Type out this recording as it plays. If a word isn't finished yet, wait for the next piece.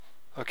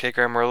Okay,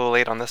 Graham, we're a little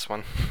late on this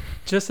one.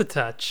 Just a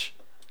touch.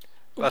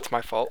 That's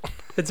my fault.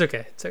 It's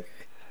okay. It's okay.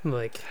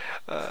 Like,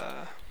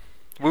 Uh,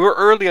 we were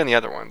early on the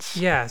other ones.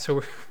 yeah, so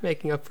we're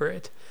making up for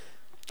it.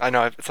 I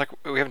know, it's like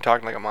we haven't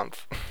talked in like a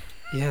month.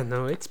 Yeah,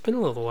 no, it's been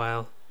a little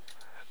while.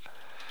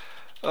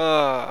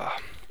 Uh,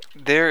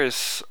 there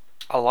is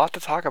a lot to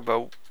talk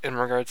about in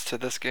regards to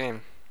this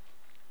game.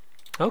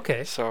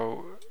 Okay.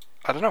 So,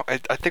 I don't know. I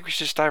think we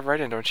should just dive right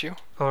in, don't you?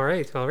 All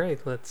right. All right.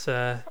 Let's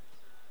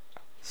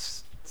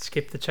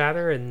skip the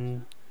chatter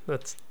and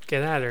let's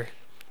get at her.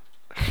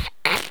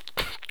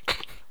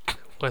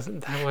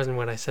 Wasn't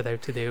what I set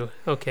out to do.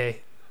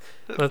 Okay.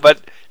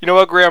 But you know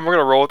what, Graham? We're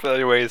gonna roll with it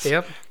anyways.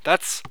 Yep.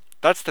 That's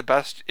the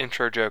best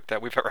intro joke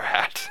that we've ever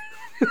had.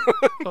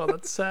 Oh,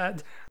 that's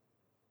sad.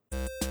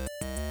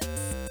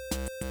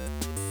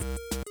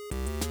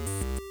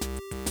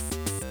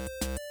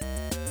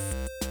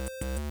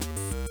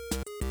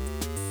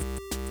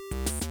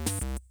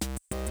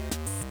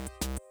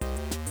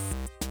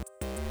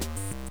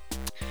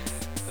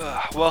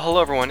 Well,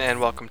 hello everyone, and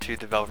welcome to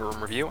the Velvet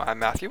Room Review. I'm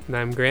Matthew, And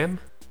I'm Graham.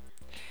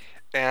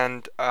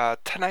 and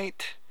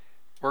tonight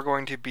we're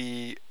going to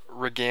be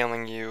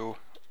regaling you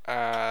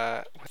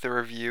with a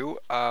review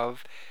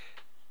of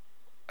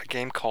a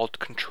game called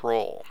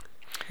Control,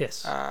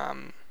 Yes.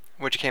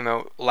 which came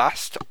out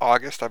last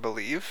August, I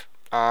believe.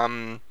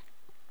 And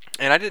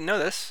I didn't know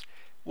this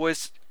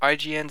was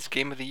IGN's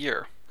Game of the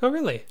Year. Oh,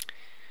 really?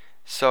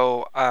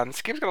 So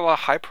this game's got a lot of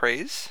high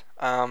praise.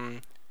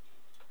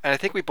 And I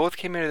think we both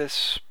came into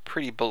this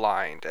pretty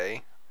blind, eh?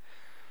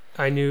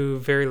 I knew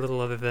very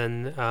little other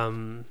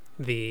than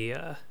the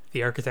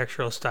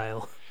architectural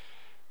style,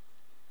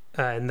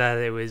 and that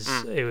it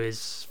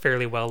was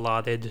fairly well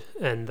lauded,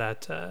 and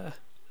that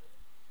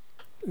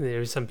there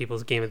was some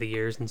people's game of the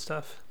years and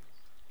stuff.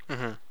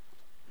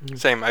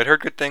 Same. I'd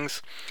heard good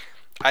things.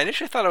 I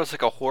initially thought it was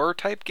like a horror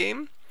type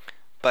game,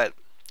 but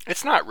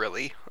it's not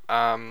really.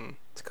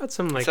 It's got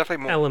some like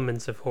definitely more,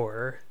 elements of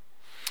horror.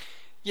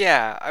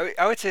 yeah,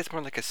 I would say it's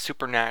more like a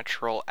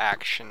supernatural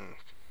action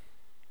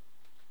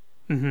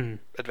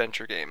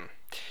adventure game.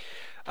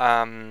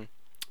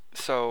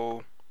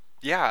 So,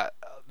 yeah,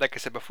 like I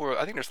said before,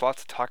 I think there's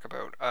lots to talk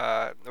about.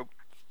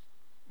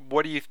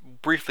 What do you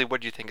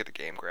think of the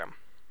game, Graham?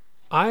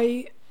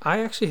 I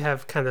actually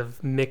have kind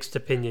of mixed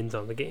opinions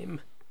on the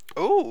game.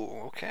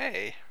 Oh,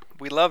 okay.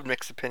 We love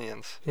mixed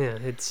opinions. Yeah,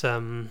 it's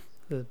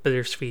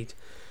bittersweet.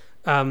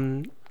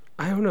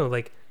 I don't know,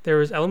 like there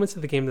was elements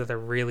of the game that I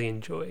really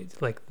enjoyed,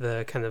 like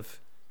the kind of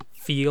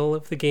feel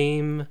of the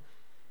game.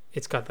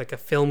 It's got like a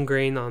film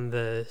grain on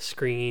the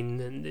screen,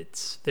 and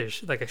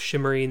there's like a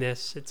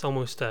shimmeriness. It's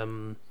almost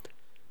a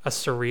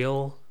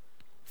surreal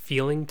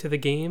feeling to the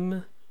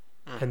game,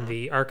 and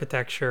the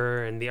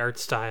architecture and the art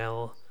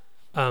style,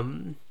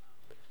 and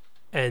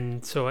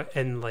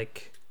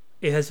like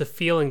it has a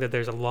feeling that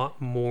there's a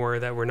lot more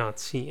that we're not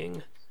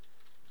seeing.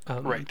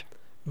 Right.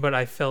 But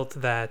I felt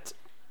that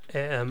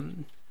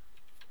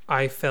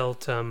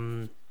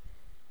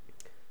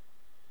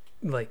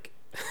like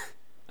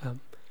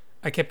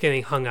I kept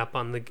getting hung up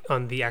on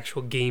the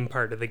actual game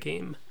part of the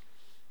game.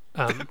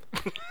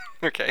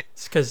 Okay.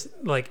 Because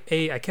like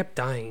I kept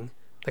dying.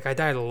 Like I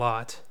died a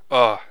lot.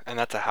 Oh, and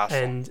that's a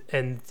hassle.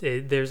 And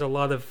there's a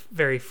lot of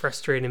very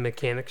frustrating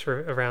mechanics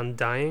around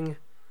dying.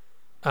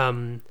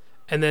 And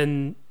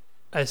then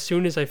as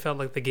soon as I felt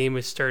like the game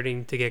was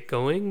starting to get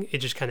going, it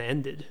just kind of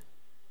ended.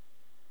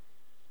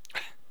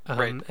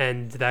 Right.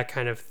 And that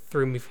kind of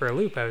threw me for a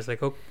loop. I was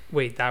like, oh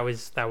wait, that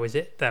was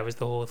it. That was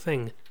the whole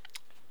thing.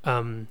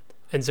 And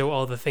so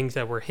all the things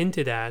that were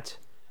hinted at,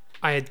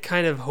 I had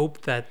kind of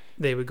hoped that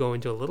they would go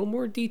into a little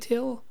more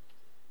detail.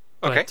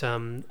 Okay. But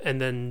and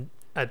then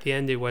at the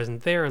end it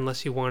wasn't there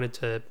unless you wanted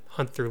to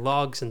hunt through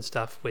logs and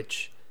stuff,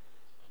 which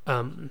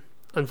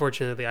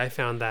unfortunately I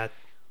found that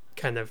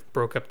kind of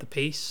broke up the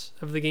pace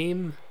of the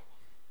game.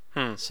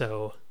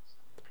 So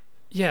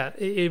yeah,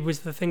 it was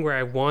the thing where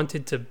I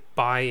wanted to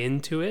buy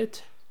into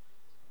it,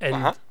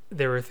 and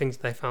there were things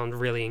that I found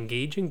really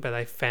engaging, but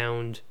I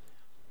found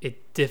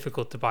it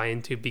difficult to buy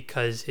into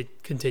because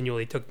it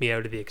continually took me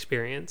out of the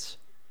experience.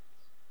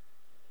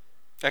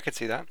 I could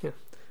see that. Yeah,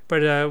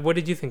 but what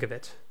did you think of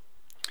it?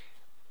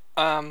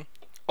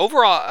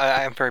 Overall,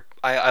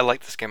 I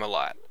like this game a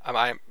lot.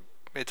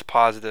 It's a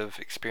positive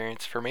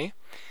experience for me,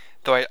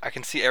 though I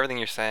can see everything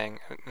you're saying,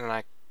 and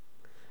I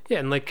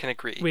and like can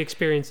agree. We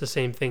experience the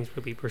same things,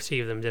 but we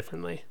perceive them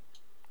differently.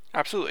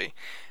 Absolutely.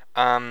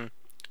 I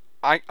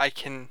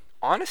can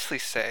honestly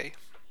say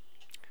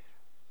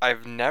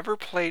I've never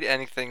played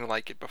anything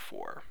like it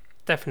before.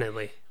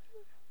 Definitely.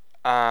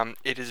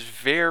 It is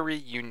very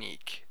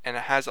unique, and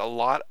it has a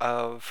lot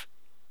of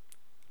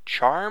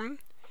charm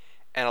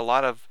and a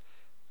lot of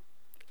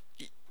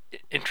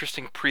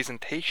interesting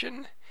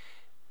presentation,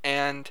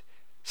 and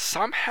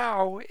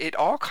somehow it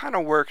all kind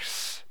of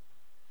works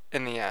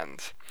in the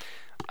end.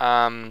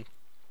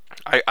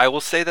 I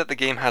will say that the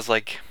game has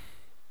like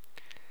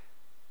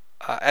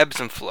ebbs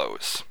and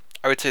flows.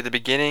 I would say the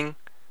beginning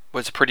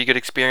was a pretty good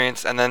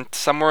experience, and then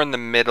somewhere in the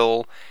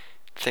middle,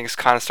 things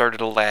kind of started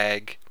to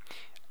lag,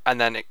 and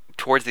then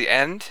towards the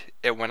end,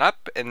 it went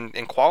up in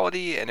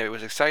quality and it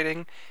was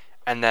exciting.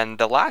 And then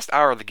the last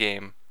hour of the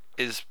game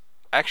is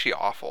actually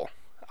awful,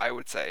 I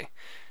would say.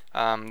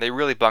 They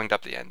really bunged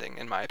up the ending,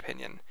 in my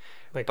opinion.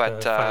 Like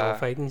But the final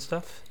fight and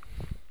stuff.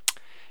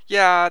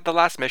 yeah, the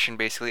last mission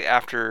basically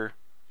after,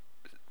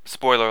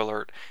 spoiler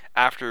alert,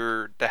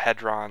 after the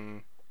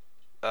Hedron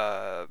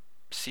uh,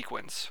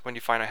 sequence, when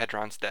you find out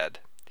Hedron's dead.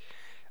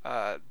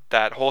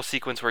 That whole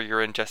sequence where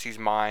you're in Jesse's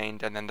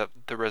mind and then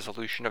the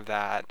resolution of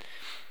that,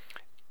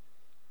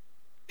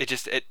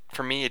 it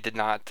for me it did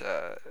not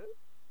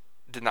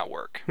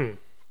work. Hmm.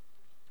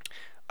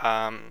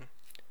 Um,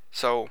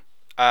 so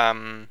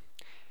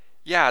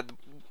yeah,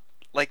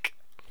 like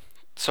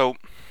so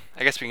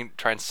I guess we can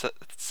try and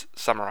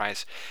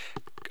summarize.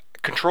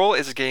 Control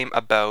is a game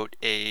about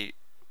a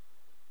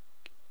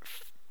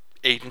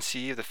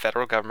agency of the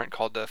federal government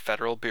called the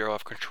Federal Bureau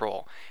of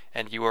Control,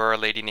 and you are a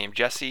lady named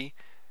Jessie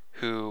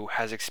who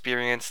has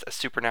experienced a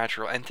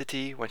supernatural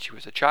entity when she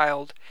was a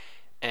child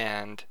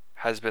and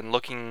has been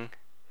looking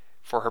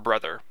for her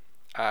brother,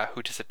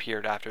 who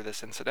disappeared after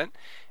this incident,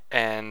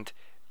 and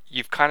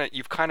you've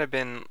kind of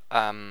been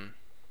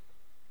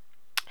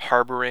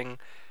harboring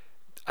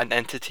an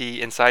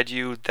entity inside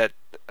you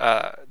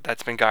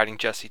that's been guiding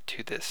Jesse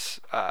to this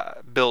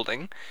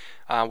building,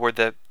 where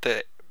the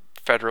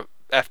federal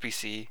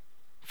FBC,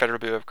 Federal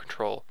Bureau of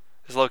Control,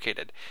 is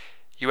located.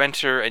 You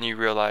enter and you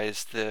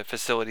realize the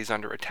facility is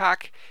under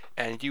attack,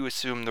 and you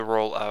assume the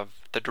role of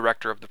the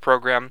director of the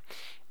program,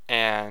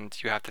 and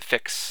you have to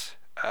fix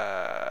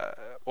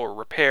or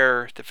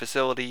repair the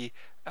facility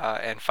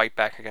and fight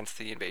back against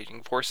the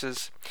invading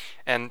forces,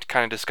 and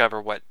kind of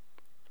discover what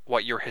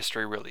your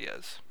history really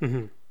is.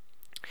 Mm-hmm.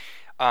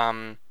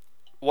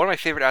 One of my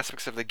favorite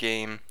aspects of the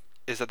game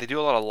is that they do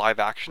a lot of live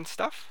action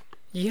stuff.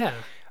 Yeah.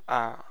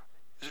 Uh,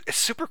 it's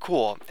super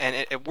cool, and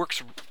it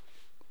works.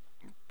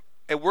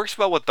 It works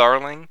well with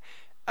Darling,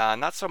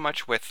 not so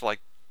much with like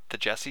the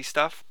Jessie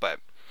stuff, but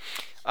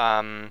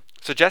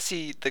so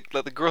Jessie, the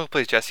girl who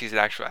plays Jessie is an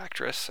actual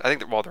actress. I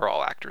think they're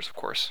all actors, of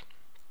course,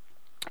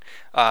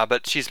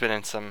 but she's been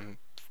in some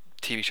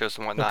TV shows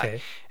and whatnot,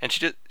 Okay. and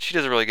she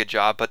does a really good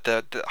job. But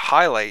the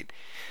highlight,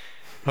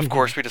 of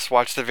course, we just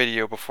watched the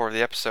video before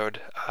the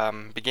episode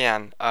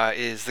began,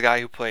 is the guy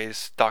who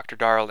plays Dr.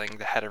 Darling,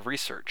 the head of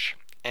research,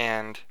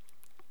 and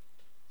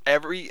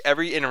every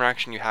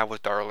interaction you have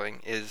with Darling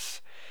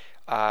is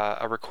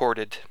a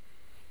recorded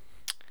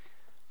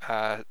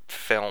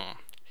film.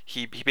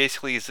 He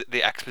basically is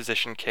the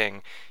exposition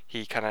king.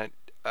 He kind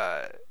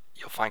of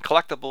you'll find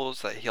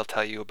collectibles that he'll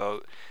tell you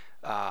about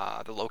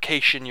the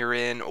location you're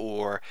in,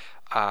 or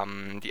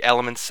the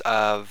elements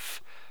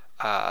of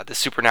the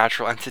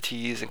supernatural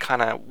entities, and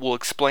kind of will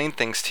explain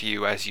things to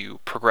you as you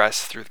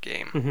progress through the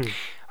game.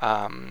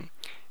 Mm-hmm.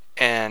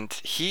 And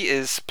he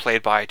is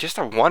played by just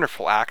a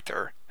wonderful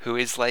actor who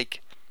is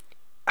like,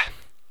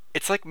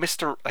 it's like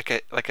Mr. like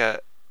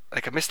a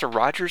Mr.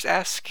 Rogers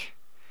esque,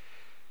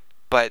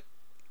 but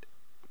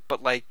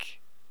like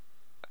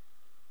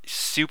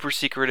super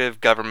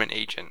secretive government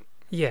agent.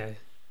 Yeah.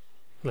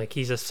 Like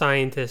he's a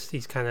scientist.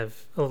 He's kind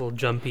of a little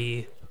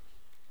jumpy,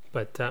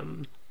 but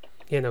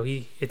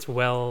it's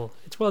well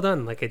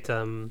done. Like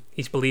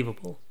he's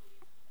believable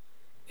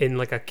in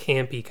like a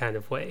campy kind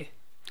of way.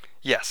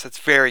 Yes, it's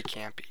very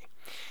campy.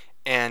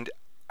 And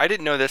I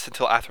didn't know this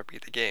until after I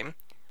beat the game.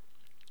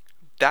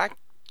 That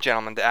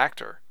gentleman, the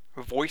actor,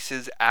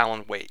 voices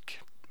Alan Wake.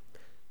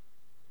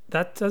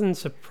 That doesn't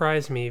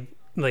surprise me.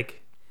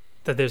 Like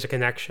that there's a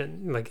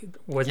connection. Like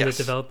wasn't it Yes,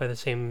 developed by the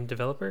same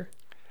developer?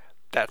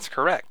 that's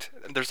correct.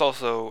 There's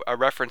also a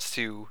reference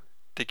to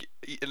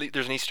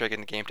there's an Easter egg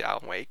in the game to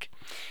Alan Wake,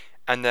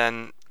 and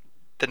then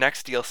the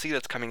next DLC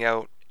that's coming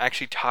out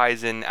actually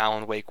ties in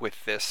Alan Wake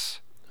with this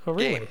Oh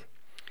really? game.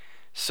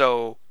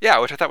 So yeah,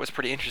 which I thought was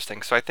pretty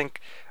interesting. So I think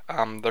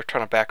they're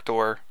trying to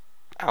backdoor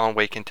Alan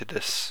Wake into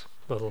this.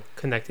 Little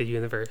connected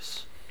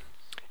universe.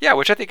 Yeah,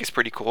 which I think is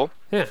pretty cool.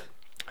 Yeah.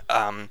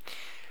 Um,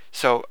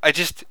 so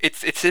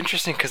it's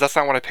interesting because that's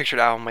not what I pictured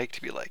Alan Wake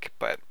to be like.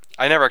 But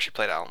I never actually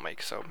played Alan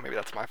Wake, so maybe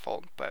that's my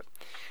fault. But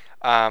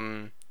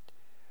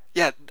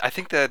yeah, I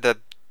think the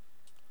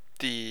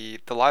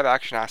live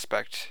action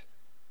aspect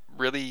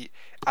really,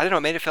 I don't know,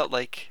 made it feel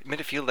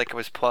like I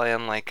was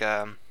playing like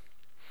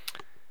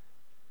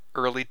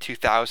early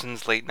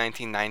 2000s, late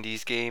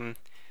 1990s game.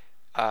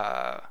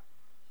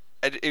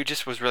 It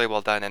just was really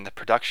well done, and the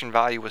production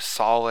value was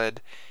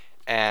solid,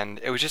 and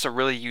it was just a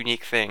really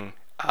unique thing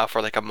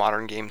for like a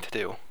modern game to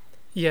do.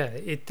 Yeah,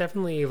 it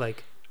definitely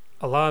like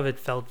a lot of it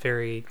felt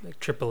very like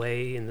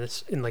AAA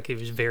in like it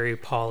was very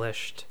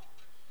polished,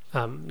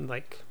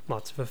 like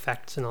lots of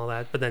effects and all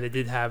that. But then it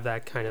did have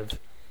that kind of,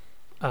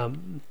 not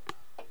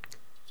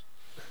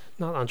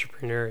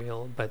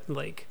entrepreneurial, but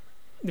like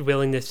the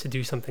willingness to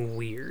do something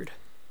weird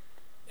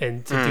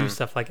and to do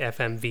stuff like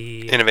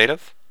FMV.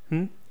 Innovative.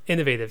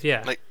 Innovative,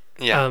 yeah. Like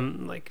yeah,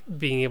 Like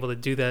being able to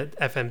do that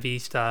FMV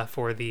stuff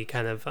or the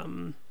kind of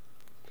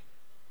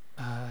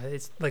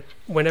it's like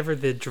whenever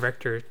the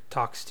director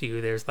talks to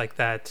you, there's like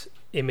that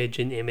image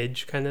in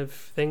image kind of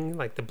thing,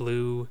 like the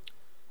blue,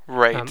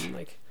 right.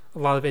 like a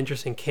lot of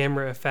interesting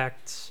camera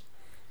effects.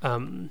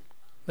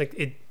 Like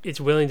it's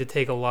willing to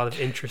take a lot of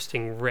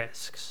interesting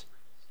risks.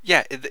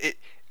 Yeah,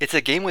 it's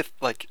a game with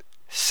like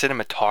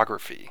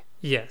cinematography,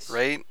 Yes.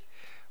 right?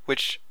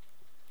 Which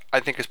I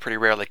think is pretty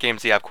rare. Like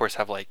games, yeah, of course,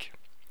 have like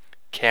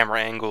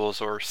camera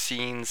angles or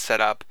scenes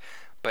set up,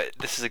 but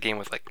this is a game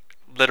with like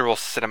literal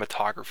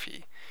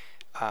cinematography,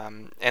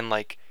 and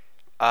like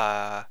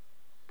uh,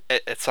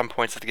 at some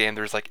points of the game,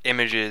 there's like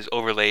images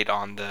overlaid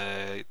on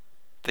the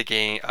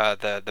game,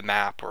 the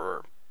map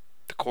or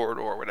the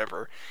corridor or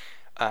whatever,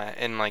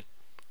 in like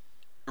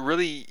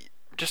really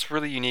just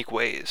really unique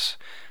ways.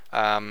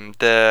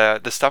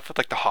 The stuff with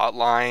like the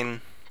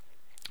hotline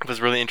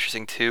was really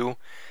interesting too,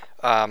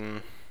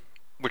 um,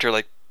 which are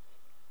like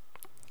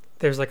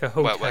There's like a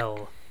what like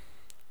hotel.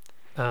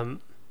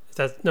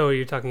 That's no,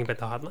 you're talking about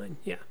the hotline.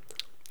 Yeah.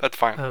 that's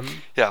fine.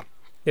 Um, Yeah,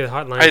 yeah, the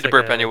I hotline had is to like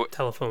burp a anyway.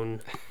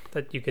 telephone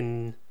that you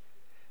can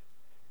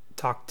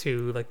talk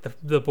to, like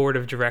the board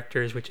of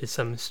directors, which is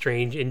some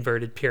strange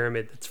inverted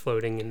pyramid that's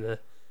floating in the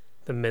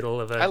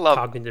middle of I a love.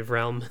 cognitive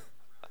realm.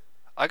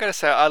 I gotta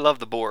say, I love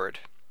the board.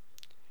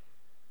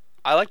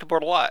 I like the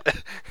board a lot.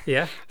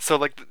 Yeah. So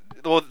like,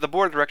 well, the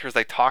board of directors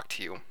they talk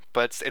to you,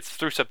 but it's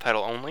through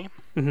subtitle only,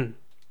 Hmm.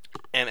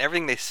 and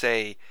everything they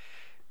say,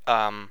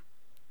 um,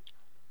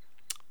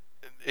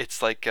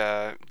 it's like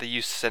they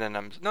use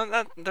synonyms. No,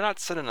 they're not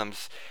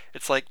synonyms.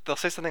 It's like they'll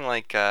say something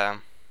like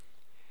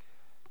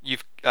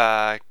you've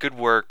good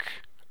work.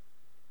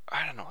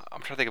 I don't know.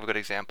 I'm trying to think of a good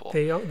example.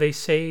 They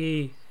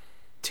say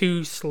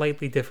two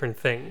slightly different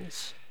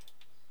things.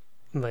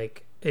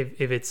 Like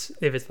if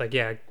it's like,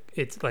 yeah,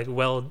 it's like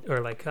weld or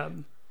like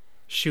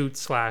shoot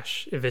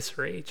slash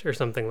eviscerate or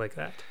something like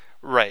that.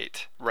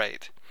 Right,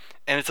 right.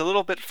 And it's a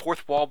little bit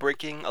fourth wall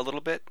breaking, a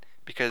little bit,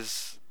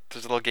 because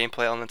there's a little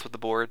gameplay elements with the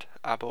board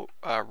about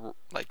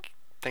like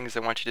things they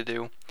want you to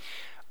do.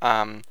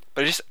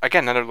 But it's just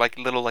again another like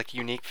little like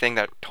unique thing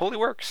that totally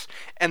works.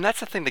 And that's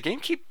the thing. The game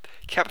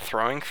kept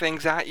throwing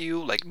things at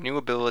you like new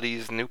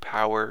abilities, new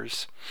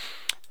powers,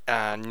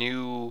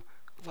 new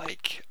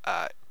like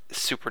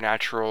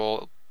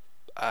supernatural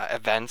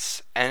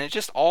events, and it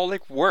just all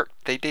like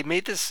worked. They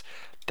made this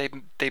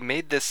they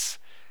made this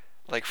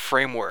like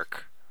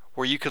framework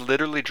where you could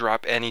literally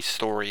drop any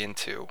story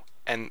into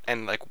and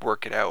like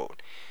work it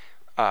out.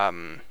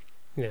 Um,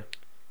 Yeah.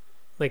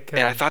 Like,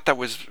 and I thought that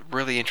was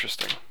really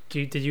interesting.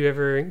 did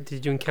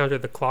you encounter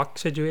the clock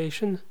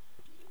situation?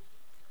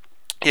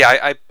 Yeah,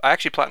 I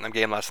actually platinum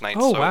game last night,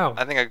 Oh so wow!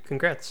 I think I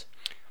Congrats.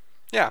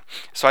 yeah,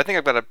 so I think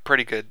I've got a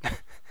pretty good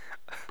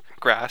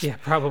grasp Yeah,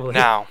 probably.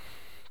 now.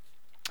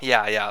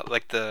 Yeah,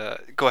 like the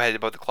go ahead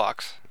about the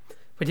clocks.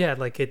 But yeah,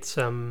 like it's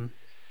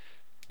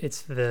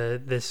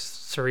this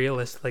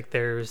surrealist, like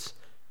there's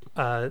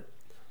uh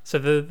so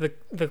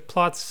the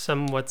plot's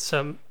somewhat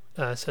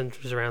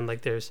centers around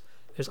like there's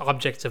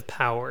objects of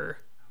power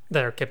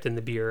that are kept in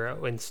the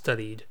bureau and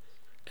studied,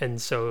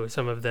 and so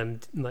some of them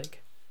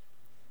like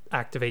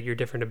activate your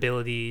different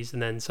abilities,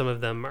 and then some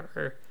of them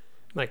are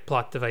like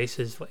plot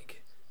devices.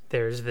 Like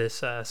there's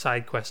this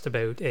side quest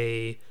about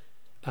a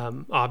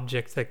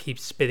object that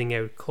keeps spitting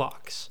out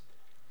clocks,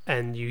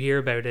 and you hear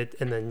about it,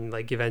 and then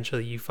like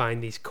eventually you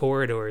find these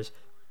corridors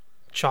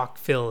chock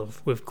full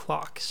with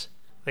clocks,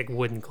 like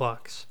wooden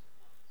clocks,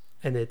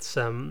 and it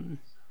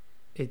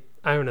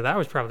I don't know, that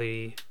was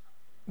probably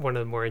one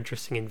of the more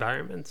interesting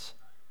environments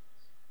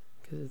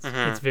because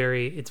Mm-hmm. it's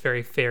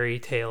very fairy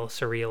tale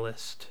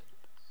surrealist.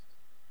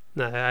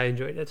 No, I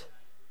enjoyed it.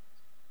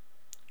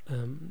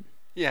 Um,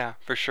 Yeah,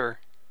 for sure.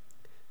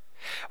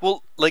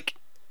 Well, like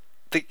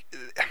they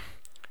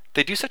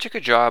they do such a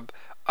good job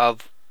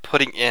of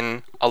putting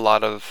in a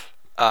lot of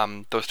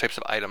those types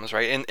of items,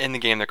 right? In the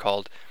game, they're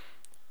called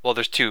well.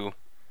 There's two.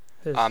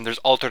 there's There's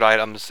altered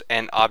items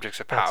and objects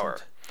of that's power,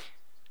 it.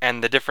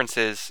 and the difference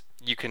is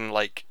you can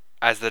like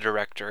as the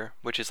director,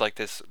 which is like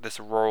this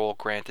role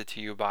granted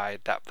to you by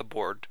the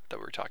board that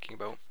we were talking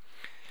about.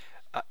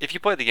 If you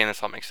play the game,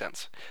 this all makes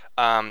sense.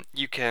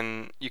 You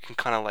can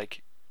kind of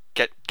like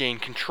gain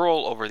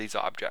control over these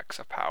objects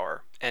of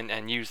power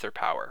and use their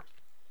power.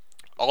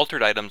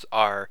 Altered items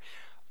are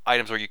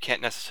items where you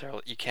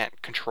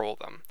can't control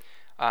them,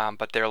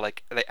 but they're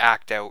like they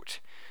act out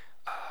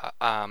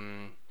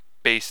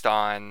based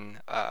on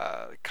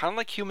kind of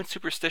like human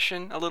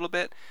superstition a little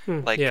bit,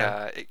 like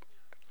Yeah,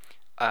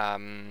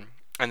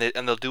 and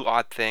they'll do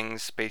odd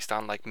things based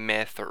on like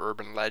myth or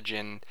urban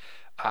legend.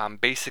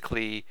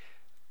 Basically,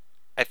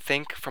 I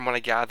think from what I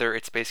gather,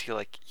 it's basically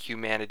like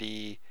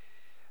humanity's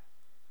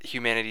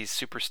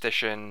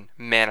superstition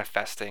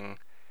manifesting,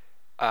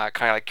 kind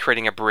of like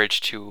creating a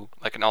bridge to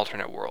like an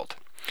alternate world.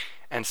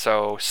 And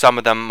so some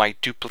of them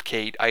might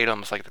duplicate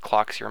items like the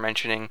clocks you're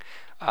mentioning.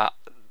 Uh,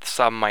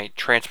 some might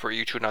transport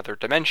you to another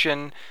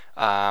dimension.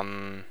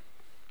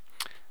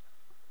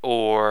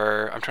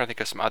 Or I'm trying to think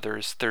of some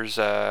others. There's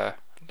a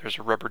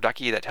rubber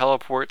ducky that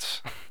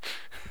teleports.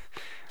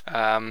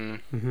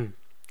 um, hmm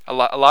a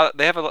lot.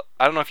 They have a.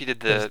 I don't know if you did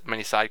there's the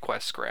many side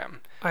quests,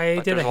 Graham, I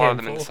but did there's a a lot of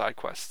them in the handful. side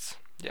quests.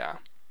 Yeah.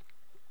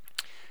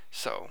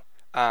 So,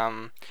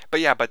 But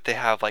yeah, but they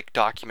have like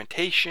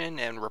documentation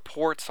and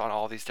reports on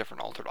all these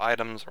different altered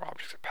items or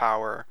objects of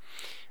power.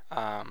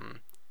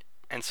 Um,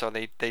 and so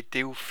they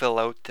do fill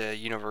out the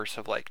universe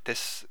of like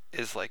this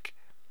is like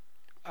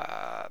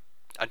uh,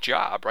 a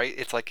job, right?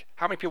 It's like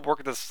how many people work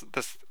at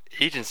this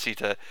agency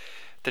to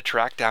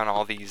track down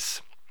all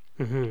these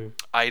Mm-hmm.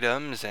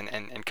 items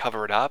and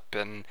cover it up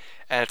and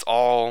it's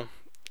all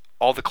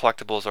the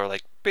collectibles are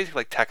like basically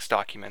like text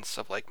documents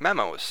of like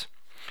memos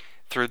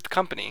through the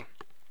company,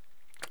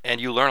 and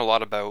you learn a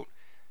lot about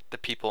the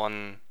people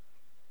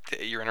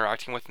that you're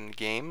interacting with in the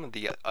game,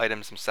 the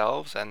items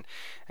themselves, and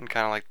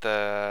kind of like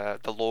the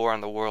lore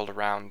and the world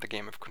around the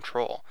game of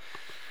Control.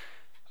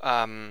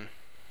 Um,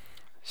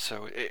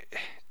 so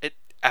it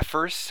at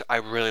first I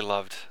really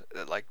loved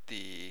like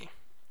the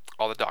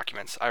all the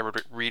documents. I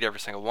would read every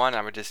single one.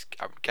 I would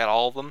get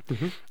all of them,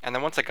 Mm-hmm. and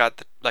then once I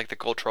got the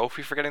gold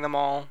trophy for getting them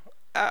all,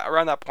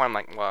 around that point I'm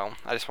like, well,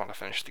 I just want to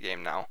finish the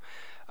game now.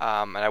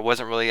 And I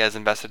wasn't really as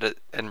invested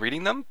in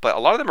reading them, but a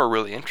lot of them are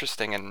really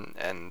interesting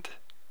and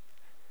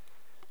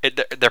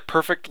they're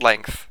perfect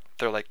length.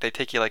 They're like they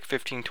take you like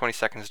 15-20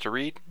 seconds to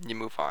read. You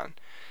move on.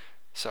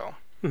 So.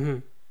 Mm-hmm.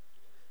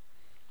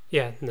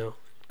 Yeah, no.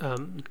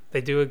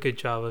 They do a good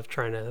job of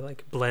trying to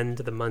like blend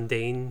the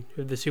mundane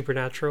with the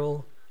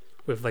supernatural.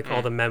 With like all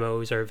Mm. the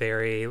memos are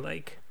very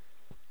like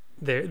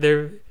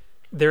they're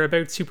they're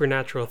about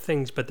supernatural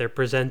things, but they're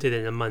presented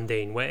in a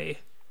mundane way.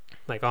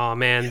 Like, oh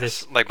man, Yes,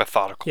 this like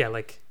methodical. yeah,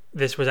 like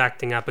this was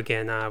acting up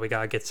again. We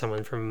gotta get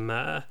someone from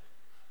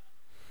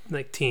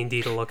like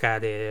T&D to look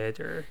at it,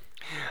 or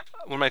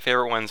One of my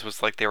favorite ones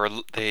was like they were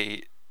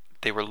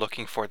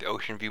looking for the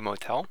Ocean View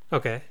Motel.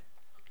 okay,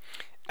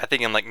 I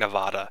think in like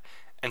Nevada,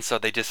 and so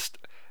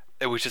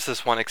it was just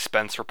this one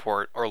expense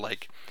report or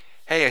like,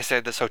 hey, I stayed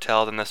at this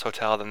hotel, then this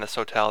hotel, then this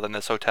hotel, then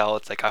this hotel.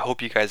 It's like I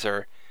hope you guys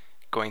are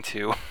going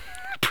to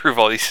approve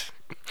all these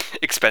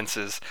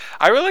expenses.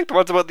 I really like the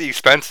ones about the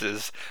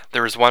expenses.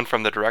 There was one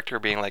from the director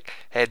being like,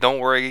 hey, don't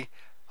worry,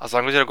 as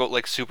long as you don't go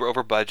like super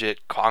over budget,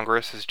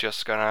 Congress is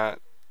just gonna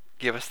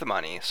give us the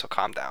money, so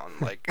calm down.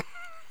 Like,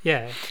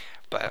 yeah,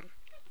 but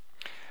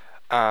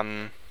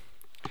um,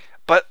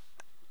 but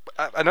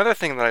another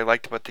thing that I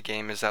liked about the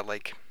game is that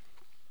like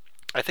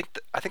I think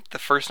the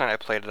first night I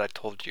played it, I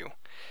told you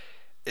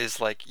is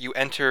like you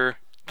enter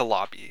the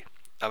lobby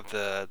of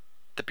the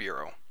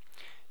bureau.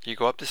 You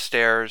go up the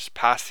stairs,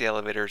 past the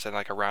elevators, and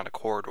like around a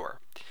corridor,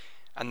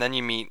 and then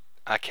you meet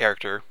a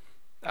character,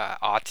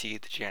 Ati,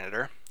 the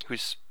janitor,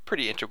 who's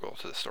pretty integral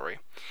to the story.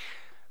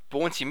 But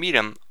once you meet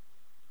him,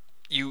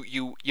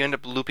 you end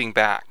up looping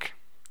back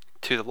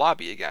to the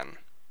lobby again,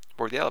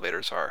 where the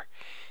elevators are.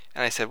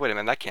 And I said, wait a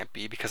minute, that can't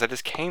be because I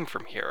just came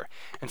from here.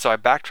 And so I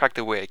backtracked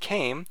the way I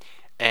came,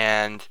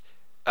 and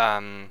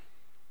um,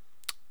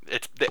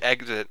 it's the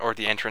exit or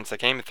the entrance I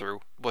came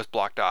through was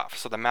blocked off.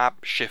 So the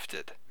map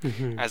shifted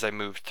mm-hmm. as I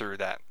moved through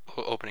that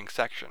opening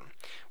section,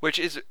 which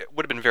is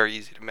would have been very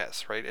easy to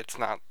miss, right? It's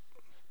not.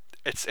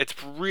 It's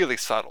really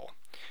subtle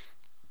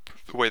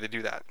the way they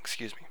do that.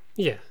 Excuse me.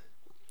 yeah,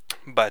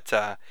 But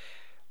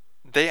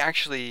they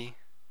actually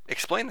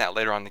explain that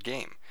later on in the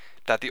game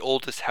that the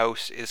oldest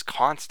house is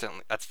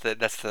constantly that's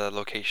the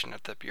location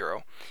of the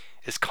bureau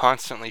is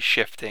constantly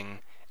shifting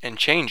and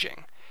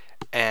changing,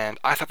 and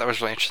I thought that was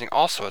really interesting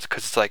also it's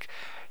because it's like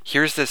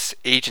here's this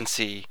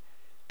agency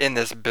in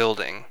this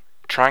building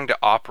trying to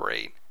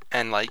operate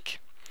and like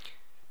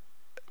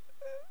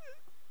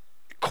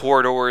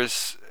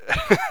corridors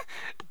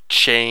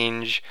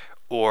change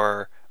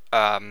or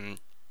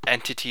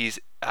entities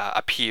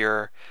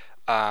appear,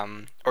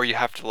 or you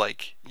have to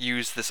like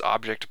use this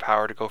object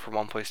power to go from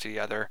one place to the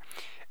other.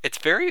 It's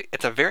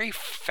a very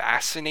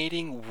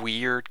fascinating,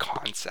 weird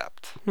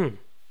concept. hmm.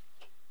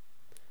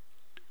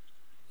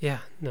 Yeah,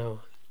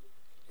 no,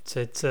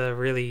 it's a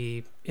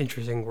really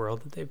interesting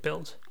world that they've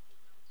built,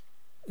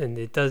 and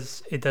it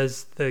does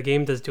the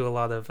game does do a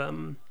lot of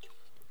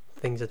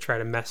things that try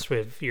to mess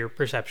with your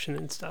perception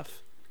and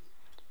stuff.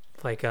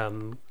 Like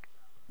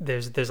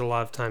there's a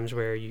lot of times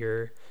where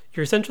you're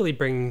essentially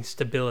bringing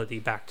stability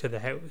back to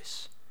the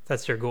house.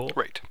 That's your goal.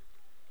 Right.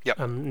 Yep.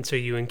 And so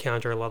you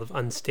encounter a lot of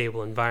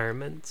unstable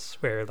environments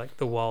where like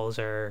the walls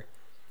are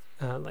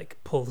like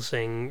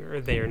pulsing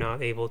or they are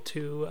not able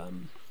to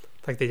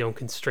like they don't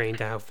constrain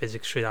to how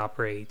physics should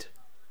operate,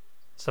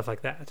 stuff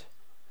like that.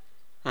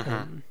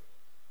 Mm-hmm.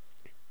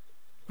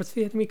 What's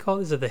the enemy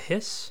called? Is it the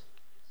hiss?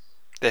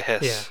 The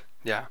hiss. Yeah.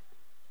 Yeah.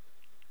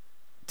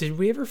 Did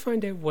we ever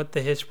find out what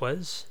the hiss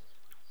was?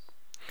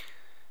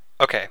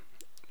 Okay.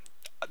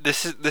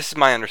 This is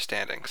my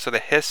understanding. So the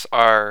hiss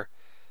are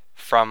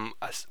from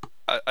a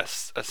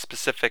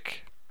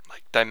specific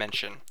like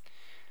dimension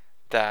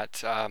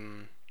that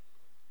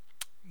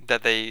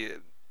that they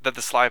that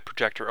the slide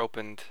projector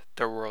opened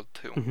their world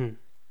to. Mm-hmm.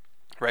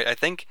 Right. I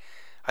think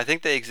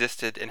they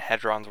existed in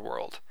Hedron's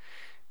world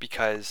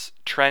because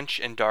Trench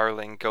and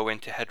Darling go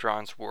into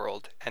Hedron's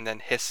world, and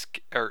then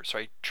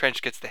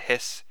Trench gets the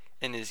hiss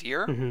in his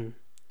ear, Mm-hmm.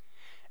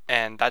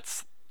 and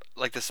that's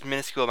like this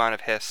minuscule amount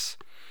of hiss,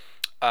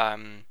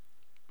 and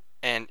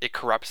it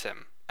corrupts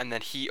him, and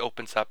then he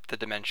opens up the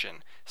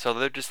dimension. So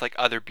they're just like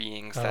other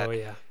beings Oh that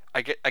yeah.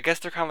 I guess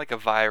they're kind of like a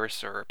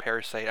virus or a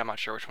parasite. I'm not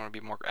sure which one would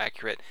be more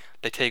accurate.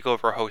 They take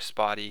over a host's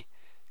body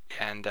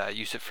and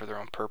use it for their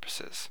own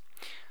purposes.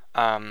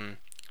 Um,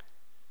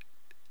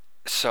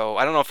 so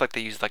I don't know if like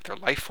they use like their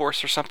life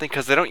force or something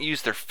because they don't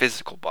use their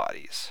physical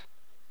bodies.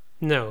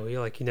 No,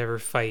 you never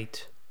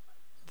fight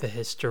the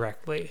hiss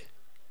directly.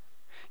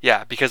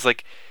 Yeah, because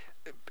like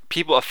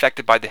people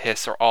affected by the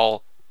hiss are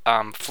all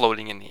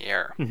floating in the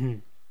air. Hmm.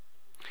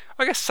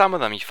 I guess some of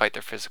them you fight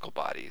their physical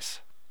bodies.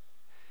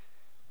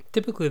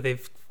 Typically,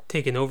 they've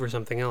taken over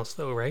something else,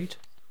 though, right?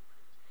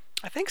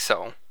 I think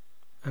so.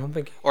 I don't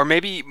think. Or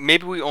maybe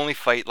we only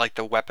fight like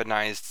the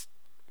weaponized,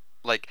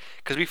 like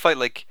because we fight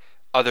like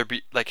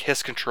like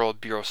hiss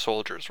controlled bureau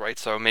soldiers, right?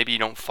 So maybe you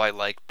don't fight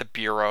like the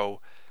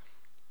bureau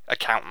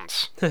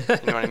accountants. You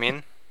know what I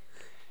mean?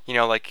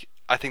 Like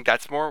I think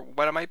that's more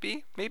what it might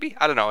be. Maybe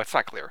I don't know. It's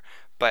not clear.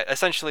 But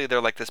essentially,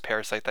 they're like this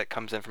parasite that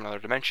comes in from another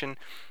dimension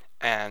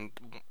and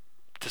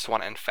just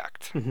want to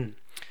infect. Hmm.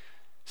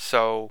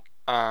 So,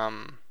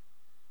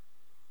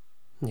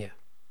 Yeah.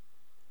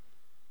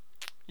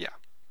 yeah,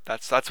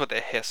 that's what the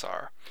hiss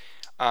are.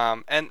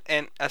 And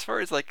as far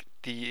as like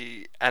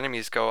the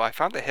enemies go, I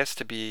found the hiss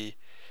to be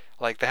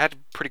like they had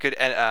pretty good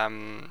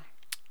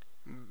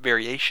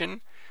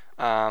variation.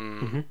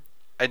 Hmm.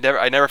 I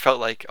never felt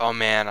like, oh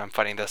man, I'm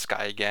fighting this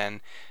guy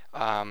again.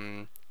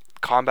 Um,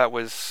 Combat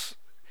was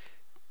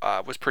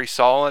pretty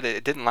solid.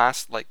 It didn't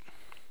last like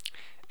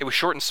it was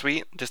short and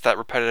sweet, just that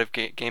repetitive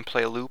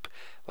gameplay loop.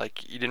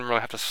 Like you didn't really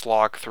have to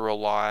slog through a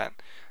lot.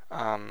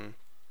 Um,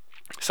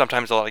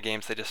 Sometimes a lot of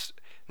games they just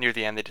near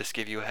the end they just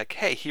give you like,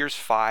 hey, here's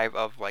 5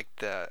 of like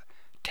the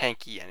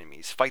tanky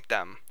enemies, fight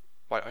them.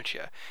 Why don't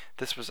you?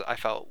 This was I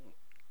felt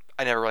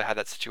I never really had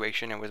that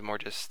situation. It was more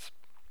just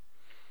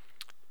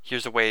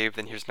here's a wave,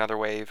 then here's another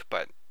wave,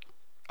 but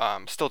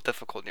still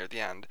difficult near the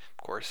end,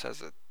 of course,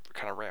 as it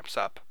kind of ramps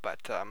up. But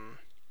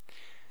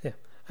Yeah.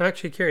 I'm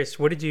actually curious.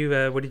 What did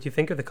you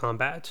think of the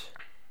combat?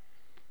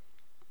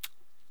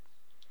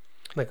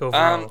 Like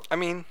overall. I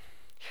mean,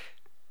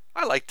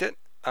 I liked it.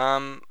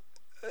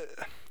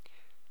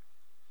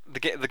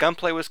 The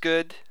gunplay was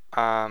good.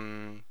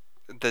 The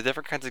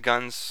different kinds of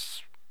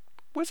guns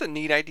was a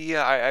neat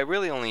idea. I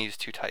really only used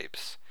 2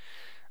 types.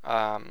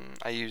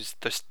 I used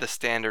the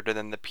standard and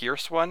then the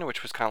pierce one,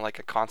 which was kind of like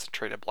a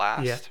concentrated Yeah.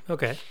 blast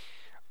Okay.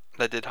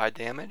 that did high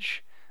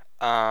damage.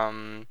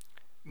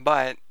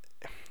 But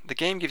the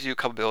game gives you a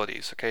couple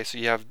abilities. Okay, so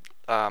you have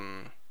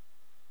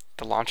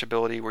the launch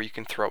ability where you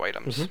can throw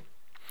items.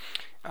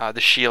 Hmm.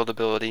 The shield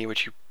ability,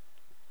 which you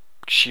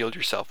shield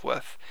yourself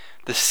with.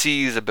 The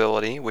seize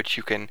ability, which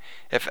you can,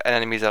 if an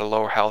enemy's at a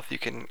lower health, you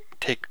can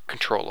take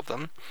control of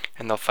them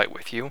and they'll fight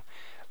with you.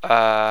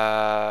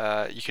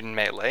 You can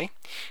melee,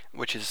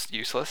 which is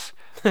useless.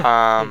 It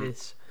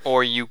is.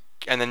 Or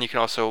and then you can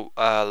also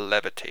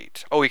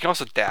levitate. Oh, you can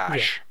also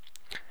dash.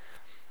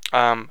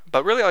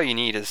 But really, all you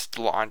need is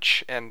the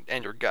launch and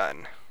your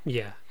gun.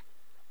 Yeah.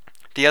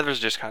 The others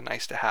are just kind of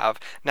nice to have.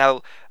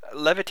 Now,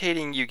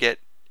 levitating you get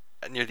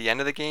near the end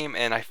of the game,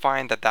 and I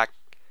find that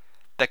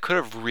could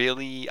have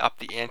really upped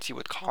the ante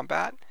with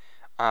combat.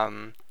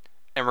 In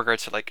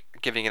regards to like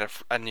giving it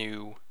a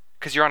new,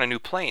 because you're on a new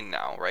plane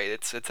now, right?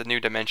 It's a new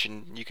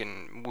dimension you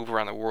can move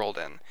around the world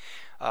in.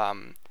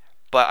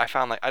 But I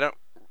found like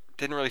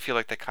didn't really feel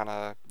like they kind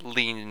of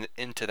leaned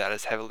into that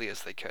as heavily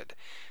as they could.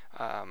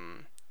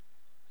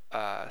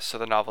 So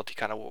the novelty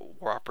kind of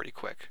wore off pretty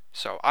quick.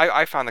 So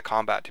I found the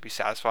combat to be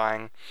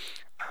satisfying.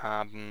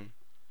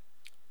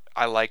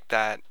 I like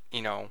that,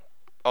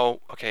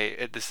 oh,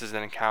 okay, this is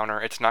an encounter.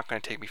 It's not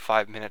going to take me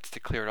 5 minutes to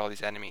clear all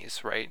these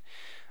enemies, right?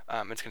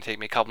 It's going to take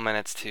me a couple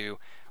minutes to,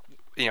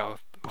 you know,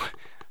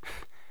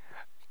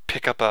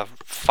 pick up a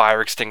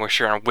fire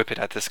extinguisher and whip it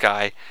at this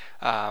guy.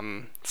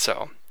 And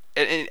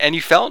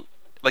you felt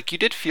like you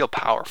did feel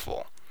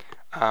powerful.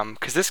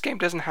 Because this game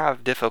doesn't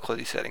have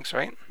difficulty settings,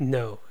 right?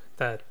 No,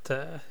 that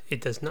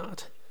it does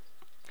not.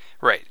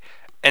 Right.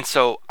 And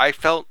so I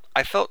felt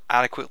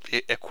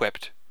adequately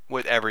equipped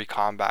with every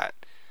combat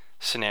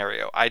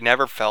scenario. I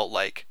never felt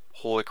like,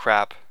 holy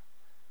crap,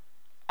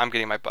 I'm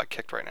getting my butt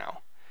kicked right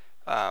now.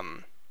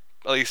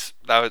 At least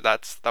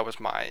that was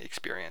my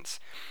experience.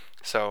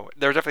 So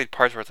there were definitely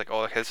parts where it's like,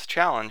 oh, okay, this is a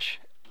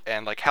challenge,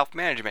 and like health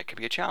management could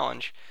be a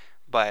challenge,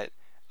 but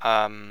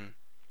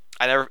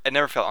it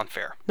never felt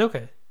unfair.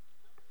 Okay.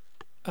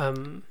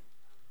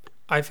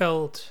 I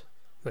felt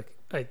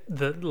like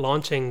the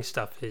launching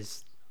stuff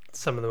is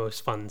some of the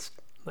most fun.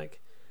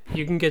 Like,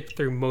 you can get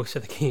through most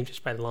of the game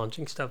just by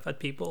launching stuff at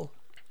people.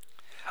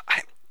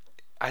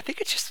 I think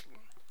it's just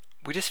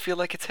we just feel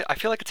like I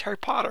feel like it's Harry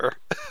Potter.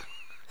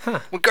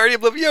 Huh. Wingardium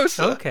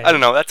Leviosa. Okay. I don't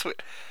know.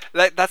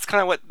 That's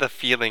kind of what the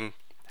feeling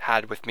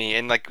had with me,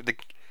 and like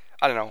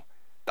I don't know.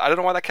 I don't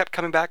know why that kept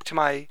coming back to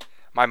my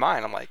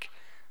mind. I'm like,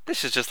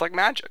 this is just like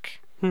magic.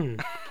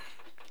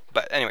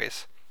 But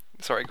anyways,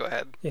 sorry. Go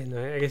ahead. Yeah,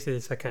 no, I guess it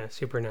is a kind of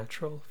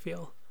supernatural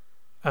feel.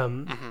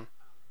 Mm-hmm.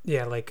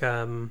 Yeah, like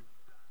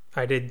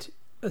I did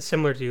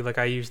similar to you. Like,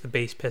 I used the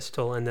base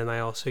pistol, and then I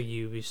also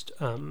used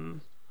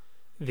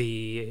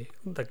the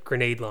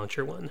grenade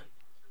launcher one.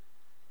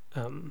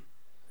 Um,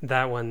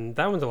 that one's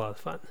a lot of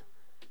fun.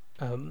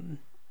 Um,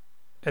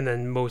 and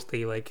then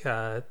mostly like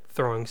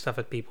throwing stuff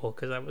at people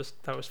because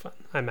that was fun.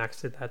 I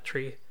maxed it that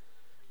tree.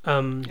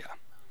 Um, Yeah.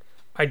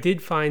 I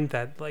did find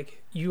that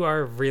like you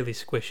are really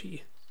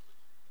squishy,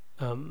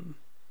 Hmm.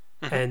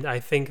 and I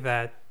think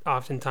that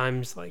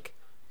oftentimes like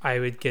I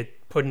would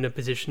get put in a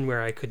position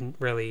where I couldn't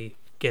really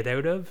get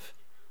out of,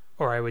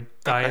 or I would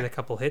die in Okay. a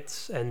couple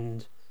hits,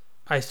 and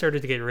I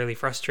started to get really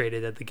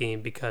frustrated at the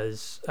game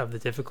because of the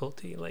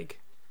difficulty. Like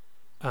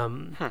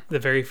Hmm. the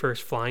very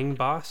first flying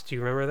boss, do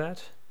you remember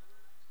that?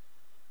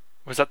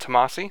 Was that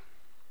Tomasi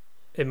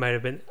It might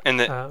have been in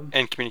the um,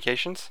 in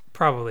communications?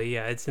 probably,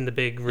 yeah. It's in the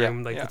big Yeah.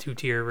 room, like the Yeah.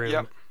 two-tier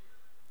Yep.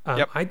 room.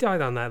 Yep. I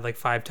died on that like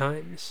 5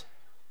 times.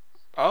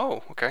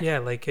 Oh, okay. Yeah,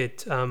 like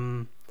it.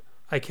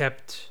 I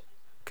kept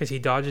because he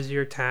dodges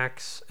your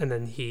attacks,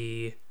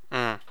 Mm.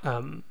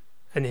 um,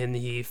 and then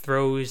he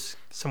throws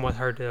somewhat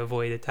hard to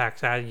avoid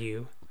attacks at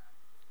you.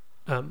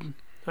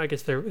 I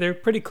guess they're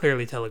pretty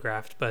clearly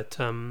telegraphed, but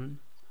I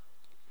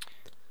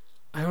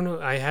don't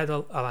know. I had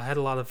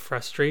a lot of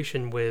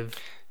frustration with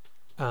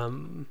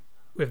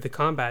the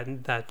combat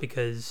in that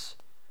because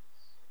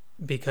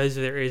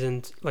there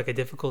isn't like a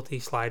difficulty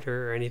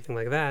slider or anything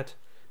like that.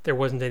 There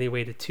wasn't any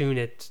way to tune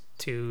it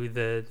to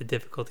the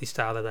difficulty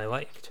style that I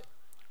liked.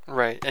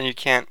 Right, and you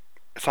can't.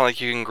 It's not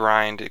like you can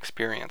grind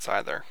experience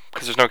either,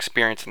 because there's no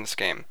experience in this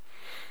game.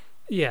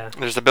 Yeah,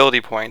 There's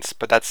ability points,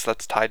 but that's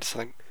tied to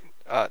something.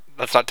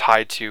 That's not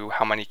tied to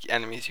how many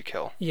enemies you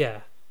kill.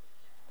 yeah,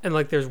 and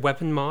like there's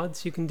weapon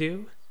mods you can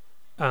do,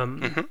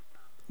 um, Hmm.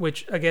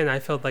 which again I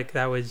felt like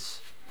that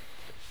was.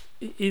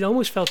 It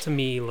almost felt to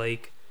me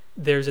like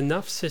there's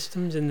enough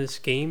systems in this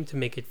game to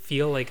make it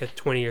feel like a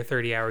 20 or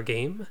 30 hour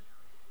game,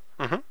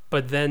 Hmm.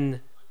 but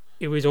then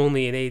it was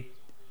only an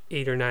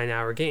 8 or 9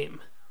 hour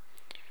game.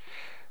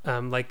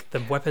 Like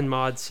the weapon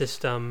mod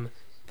system,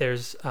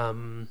 there's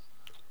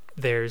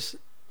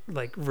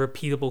like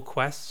repeatable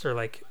quests or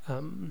like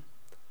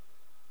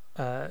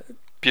uh,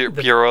 Bureau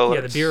the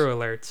alerts. bureau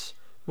alerts,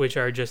 which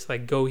are just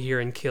like go here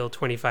and kill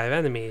 25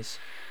 enemies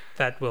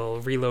that will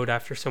reload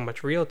after so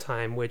much real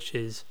time, which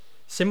is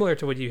similar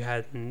to what you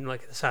had in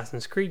like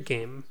Assassin's Creed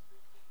game,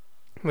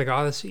 like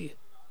Odyssey,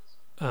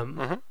 um,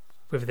 Hmm.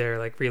 with their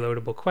like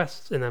reloadable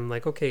quests. And I'm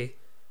like, okay,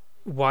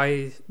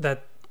 why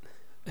that?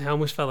 I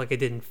almost felt like it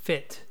didn't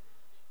fit,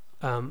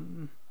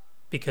 um,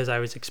 because I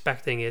was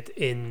expecting it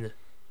in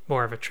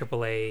more of a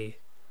AAA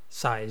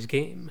size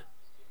game.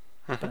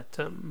 Hmm. But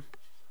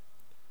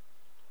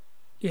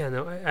yeah,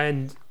 no,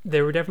 and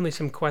there were definitely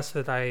some quests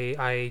that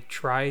I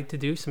tried to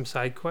do, some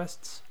side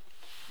quests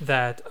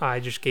that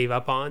I just gave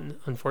up on,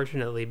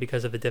 unfortunately,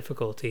 because of the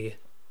difficulty.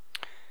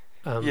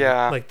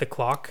 Yeah. Like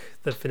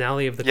the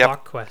finale of the Yep.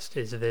 clock quest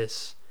is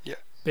this Yeah.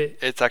 bit.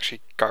 It's actually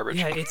garbage.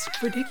 Yeah, it's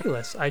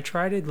ridiculous. I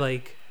tried it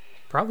like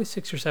probably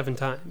 6 or 7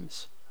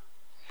 times.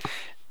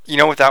 You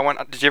know, with that one,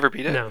 did you ever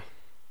beat it? No,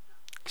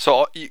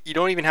 So you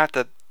don't even have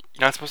to.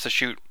 You're not supposed to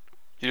shoot.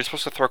 You're just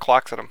supposed to throw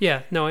clocks at them.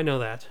 yeah, no, I know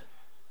that.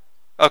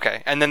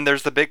 Okay, and then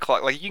there's the big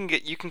clock. Like you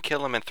can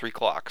kill him in 3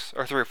 clocks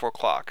or 3 or 4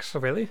 clocks. Oh,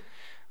 really?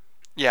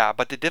 Yeah,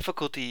 but the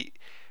difficulty,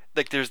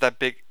 like there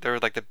are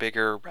like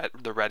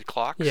the red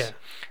clocks. Yeah,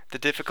 The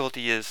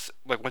difficulty is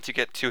like once you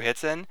get 2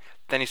 hits in,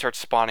 then he starts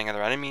spawning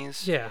other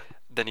enemies. yeah,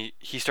 Then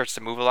he starts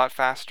to move a lot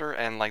faster,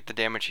 and like the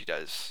damage he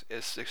does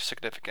is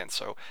significant.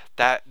 So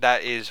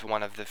that is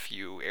one of the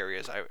few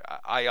areas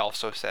I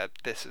also said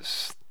this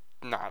is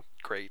not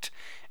great,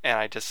 and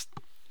I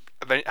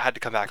had to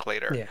come back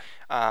later. yeah,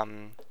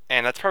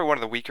 And that's probably one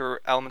of the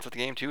weaker elements of the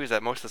game too, is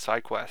that most of the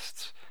side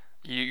quests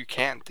you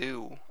can't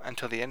do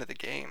until the end of the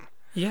game.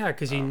 yeah.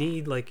 Because you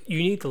need the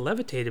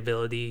levitate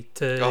ability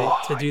to Oh,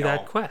 to I do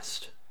that know.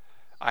 quest.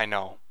 I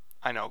know,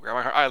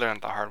 Grandma. I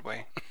learned the hard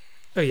way.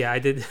 Oh yeah, I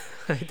did.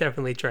 I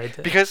definitely tried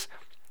to. Because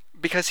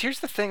here's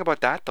the thing about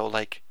that though.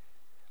 Like,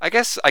 I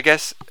guess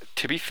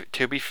to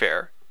be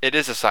fair, it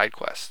is a side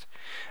quest,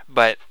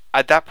 but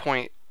at that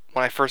point,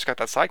 when I first got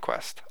that side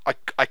quest,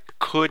 I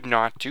could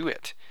not do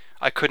it.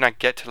 I could not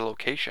get to the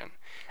location,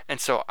 and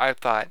so I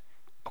thought,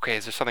 okay,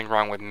 is there something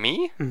wrong with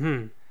me?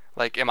 Mm-hmm.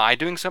 Like, am I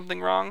doing something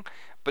wrong?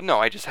 But no,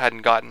 I just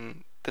hadn't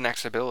gotten the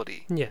next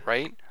ability, Yeah.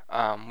 right?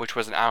 Which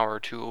was an hour or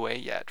two away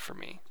yet for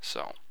me.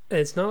 So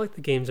It's not like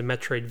the game's a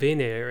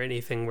Metroidvania or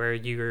anything where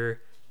you're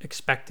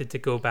expected to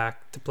go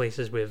back to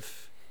places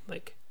with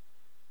like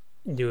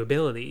new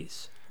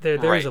abilities.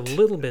 There's a right,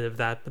 little bit of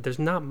that, but there's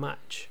not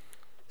much.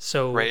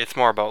 So right. It's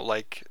more about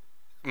like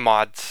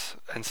mods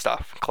and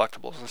stuff,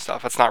 collectibles and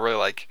stuff. It's not really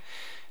like,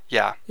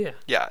 yeah, yeah,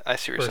 yeah. I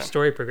see what or you're a saying.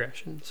 story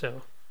progression.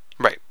 So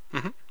Right.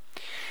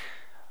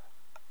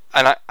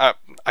 And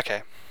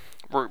okay,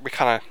 we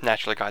kind of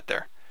naturally got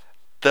there.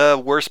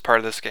 The worst part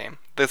of this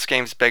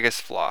game's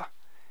biggest flaw,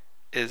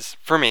 is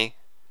for me,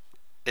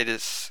 it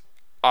is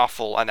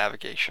awful at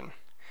navigation.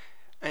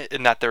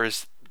 In that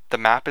the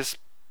map is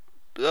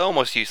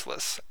almost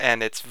useless,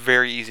 and it's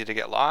very easy to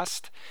get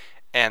lost.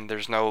 And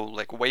there's no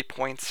like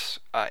waypoints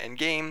in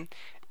game.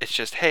 It's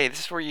just, hey,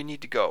 this is where you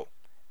need to go,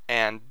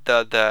 and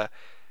the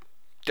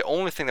the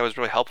only thing that was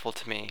really helpful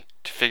to me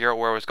to figure out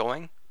where I was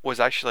going was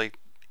actually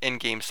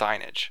in-game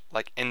signage,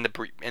 like in the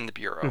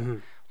bureau. Mm-hmm.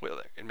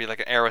 It'd be like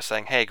an arrow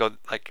saying, "Hey, go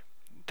like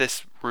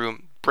this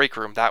room, break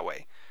room that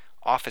way,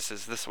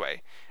 offices this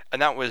way,"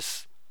 and that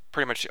was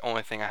pretty much the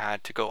only thing I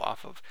had to go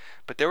off of.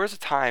 But there was a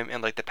time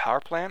in like the power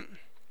plant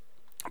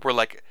where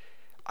like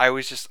I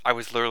was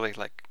literally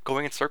like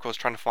going in circles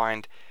trying to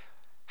find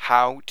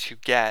how to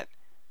get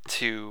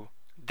to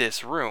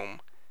this room,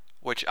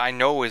 which I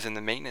know is in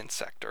the maintenance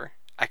sector.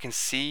 I can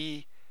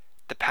see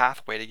the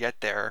pathway to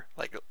get there,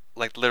 like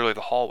literally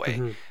the hallway,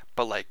 Mm-hmm.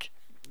 but like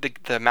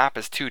the map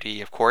is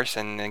 2D, of course,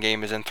 and the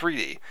game is in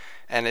 3D,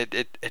 and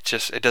it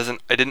just it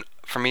didn't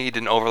for me it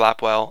didn't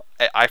overlap well.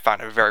 I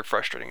found it very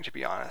frustrating, to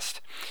be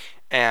honest.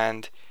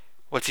 And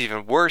what's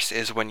even worse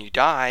is when you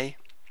die,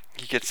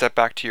 you get set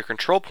back to your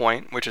control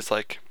point, which is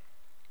like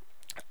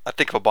I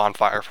think of a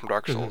bonfire from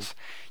Dark Mm-hmm. Souls.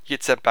 You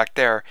get set back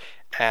there,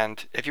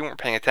 and if you weren't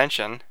paying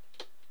attention,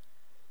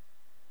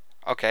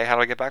 okay, how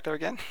do I get back there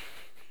again?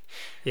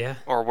 Yeah.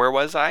 Or where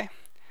was I?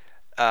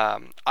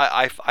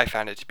 I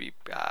found it to be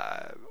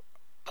a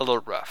little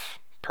rough,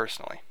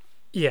 personally.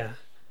 Yeah.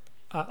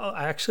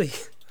 I actually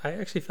I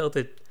actually felt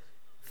it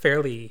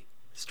fairly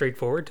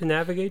straightforward to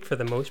navigate for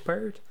the most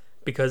part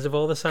because of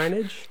all the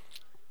signage.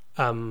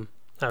 Um,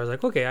 I was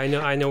like, okay,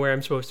 I know where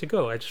I'm supposed to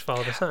go. I just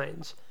follow the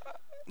signs.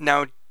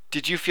 Now,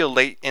 did you feel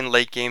late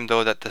game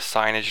though that the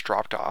signage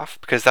dropped off?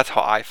 Because that's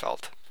how I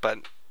felt, but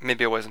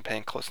maybe I wasn't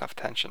paying close enough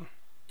attention.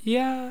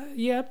 Yeah,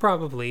 yeah,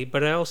 probably.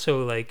 But I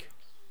also like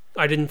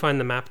I didn't find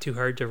the map too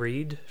hard to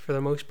read for the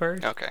most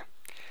part. Okay.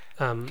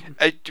 Um,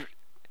 I,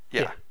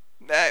 yeah.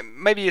 yeah,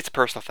 Maybe it's a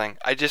personal thing.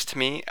 I just to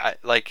me,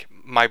 like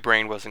my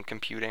brain wasn't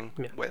computing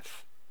yeah.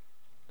 with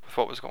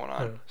what was going I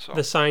on. don't know. So.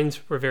 The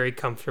signs were very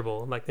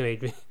comfortable. Like they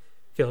made me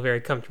feel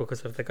very comfortable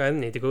because I was like, I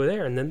need to go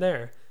there and then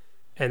there,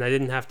 and I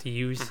didn't have to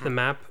use the Mhm.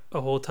 map a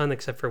whole ton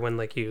except for when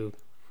like you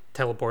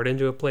teleport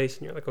into a place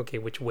and you're like, okay,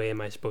 which way am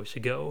I supposed to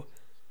go?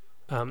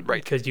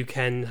 Right. Because you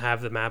can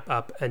have the map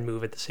up and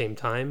move at the same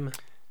time,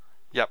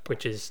 Yep.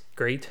 which is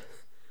great.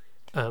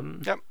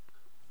 Um, Yep.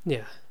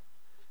 yeah,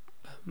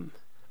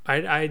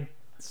 I'd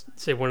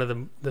say one of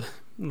the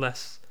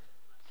less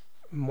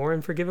more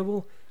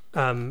unforgivable.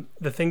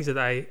 The things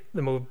that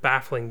the most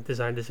baffling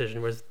design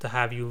decision was to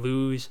have you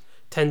lose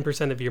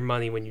 10% of your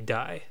money when you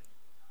die.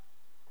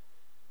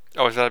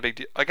 Oh, is that a big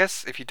deal? I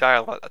guess if you die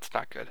a lot, that's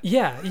not good.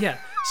 Yeah, yeah.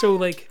 So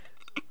like,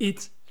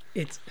 it's.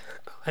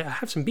 I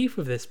have some beef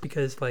with this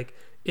because like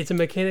it's a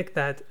mechanic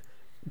that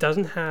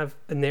doesn't have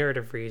a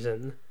narrative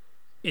reason.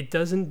 It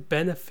doesn't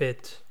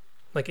benefit.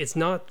 Like it's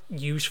not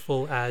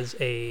useful as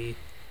a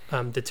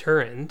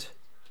deterrent.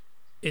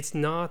 It's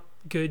not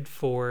good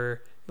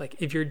for like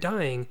if you're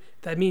dying.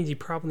 That means you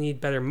probably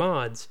need better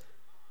mods.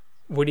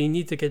 What do you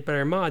need to get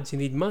better mods? You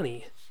need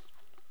money.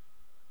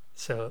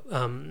 So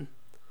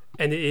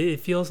and it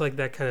feels like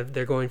that kind of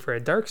they're going for a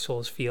Dark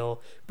Souls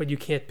feel, but you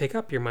can't pick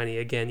up your money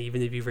again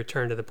even if you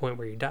return to the point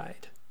where you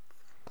died.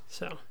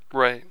 So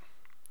Right.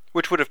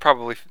 Which would have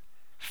probably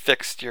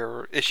fixed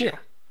your issue. yeah,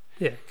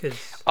 yeah,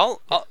 because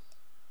I'll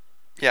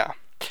yeah.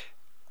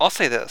 I'll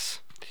say this.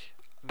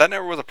 That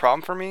never was a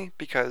problem for me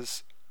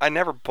because I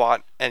never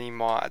bought any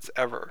mods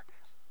ever.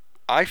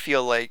 I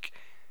feel like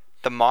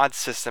the mod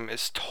system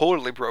is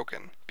totally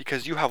broken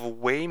because you have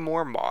way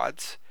more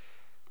mods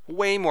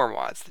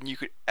than you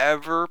could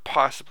ever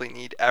possibly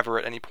need ever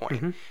at any point.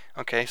 mm-hmm.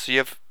 Okay, so you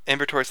have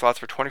inventory slots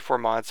for 24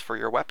 mods for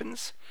your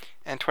weapons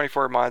and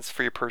 24 mods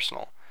for your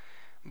personal.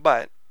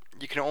 But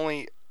you can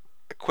only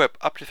equip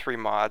up to 3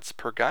 mods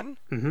per gun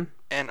Mm-hmm.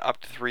 and up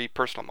to 3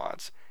 personal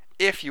mods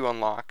if you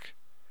unlock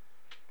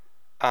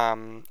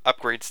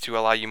upgrades to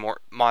allow you more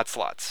mod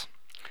slots.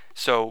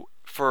 So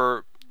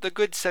for the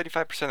good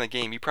 75% of the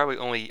game, you probably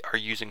only are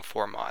using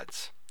 4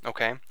 mods.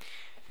 Okay?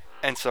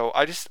 And so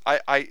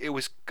I it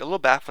was a little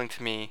baffling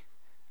to me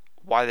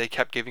why they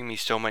kept giving me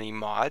so many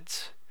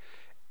mods.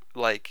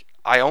 Like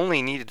I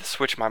only needed to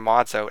switch my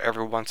mods out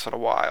every once in a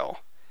while.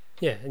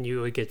 Yeah, and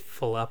you would get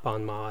full up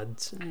on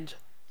mods and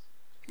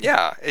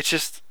Yeah, it's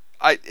just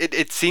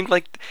it seemed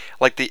like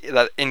the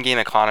that in-game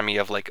economy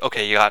of like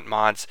okay, you got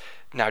mods,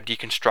 now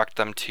deconstruct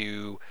them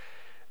to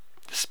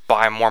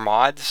buy more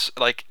mods.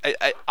 Like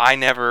I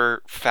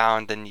never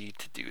found the need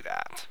to do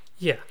that.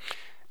 yeah.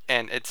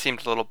 And it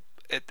seemed a little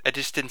it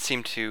just didn't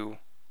seem to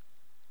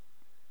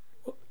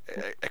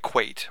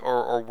equate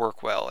or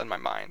work well in my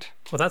mind.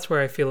 Well, that's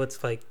where I feel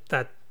it's like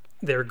that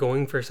they're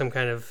going for some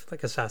kind of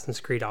like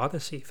Assassin's Creed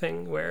Odyssey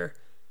thing where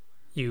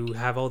you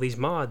have all these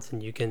mods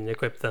and you can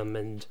equip them,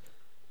 and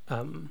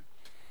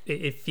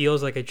it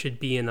feels like it should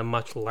be in a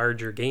much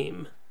larger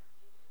game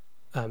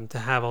to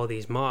have all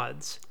these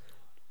mods.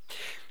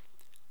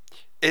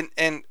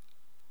 And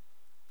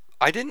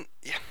I didn't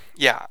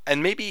yeah,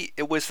 and maybe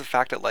it was the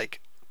fact that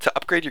like to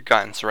upgrade your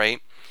guns,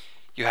 right?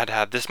 You had to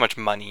have this much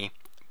money,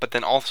 but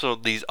then also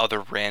these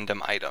other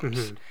random items.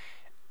 Mm-hmm.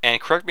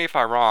 And correct me if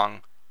I'm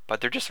wrong, but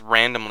they're just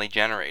randomly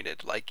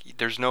generated. Like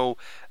there's no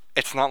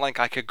it's not like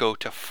I could go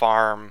to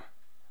farm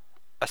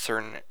a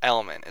certain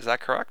element. Is that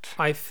correct?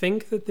 I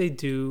think that they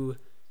do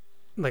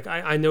like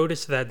I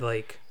noticed that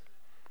like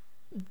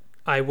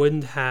I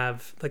wouldn't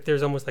have like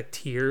there's almost like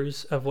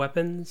tiers of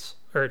weapons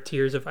or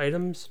tiers of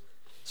items.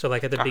 So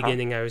like at the Uh huh.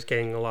 beginning I was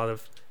getting a lot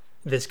of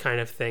this kind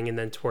of thing, and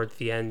then towards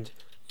the end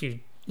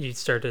you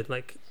started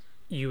like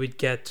you would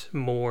get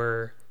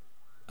more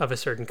of a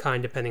certain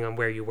kind depending on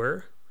where you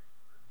were,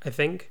 I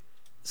think.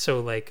 So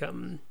like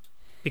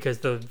because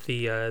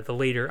the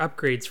later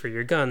upgrades for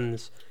your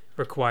guns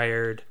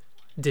required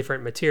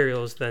different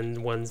materials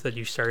than ones that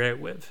you start out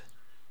with,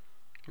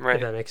 if Right.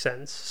 that makes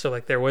sense. So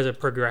like there was a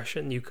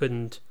progression. You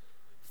couldn't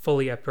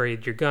fully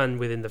upgrade your gun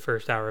within the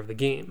first hour of the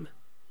game.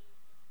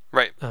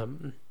 Right.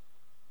 Um,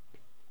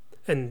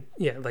 and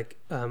yeah, like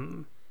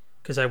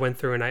because I went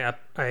through and I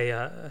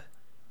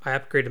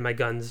upgraded my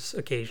guns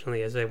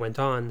occasionally as I went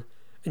on,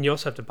 and you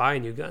also have to buy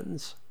new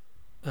guns,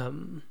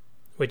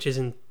 which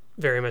isn't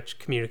very much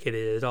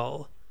communicated at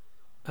all.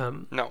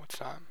 No, it's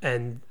not.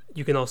 And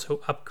you can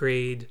also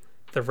upgrade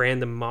the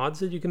random mods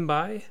that you can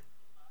buy.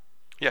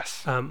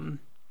 Yes.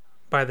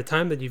 By the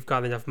time that you've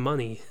got enough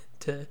money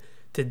to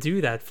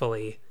do that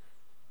fully,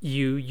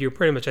 you're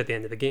pretty much at the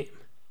end of the game,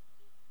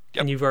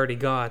 Yep. and you've already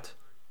got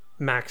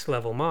max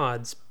level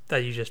mods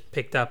that you just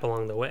picked up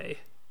along the way.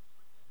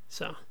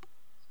 So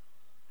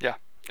Yeah.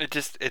 It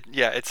just it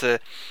yeah. It's a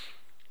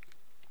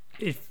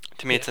if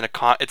to me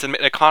yeah it's an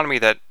economy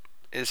that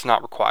is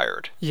not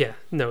required. yeah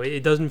no,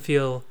 it doesn't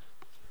feel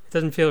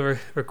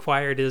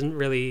required. It doesn't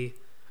really,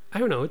 I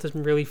don't know. It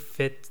doesn't really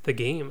fit the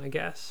game, I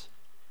guess.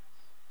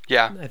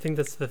 Yeah. I think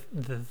that's the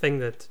thing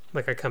that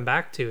like I come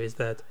back to is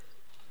that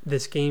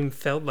this game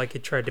felt like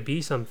it tried to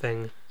be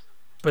something,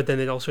 but then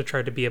it also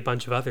tried to be a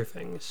bunch of other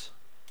things.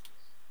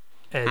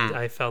 And Hmm.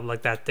 I felt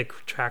like that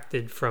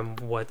detracted from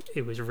what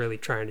it was really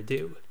trying to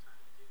do.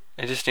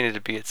 It just needed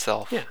to be Yeah.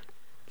 itself.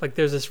 Like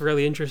there's this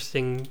really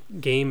interesting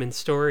game and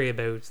story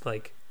about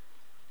like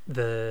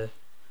the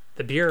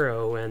the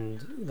bureau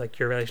and like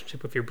your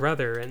relationship with your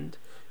brother, and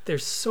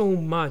there's so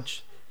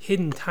much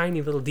hidden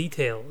tiny little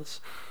details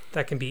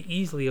that can be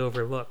easily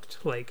overlooked.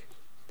 Like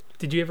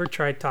did you ever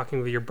try talking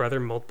with your brother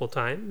multiple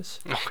times?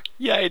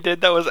 Yeah, I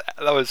did. That was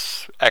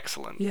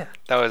excellent. Yeah.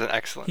 That was an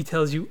excellent. He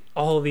tells you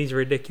all these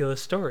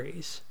ridiculous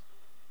stories.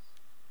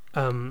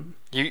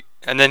 You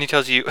and then he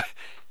tells you,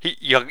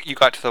 you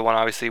got to the one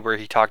obviously where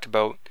he talked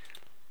about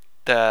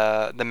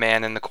the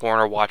man in the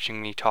corner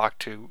watching me talk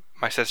to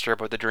my sister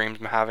about the dreams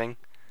I'm having.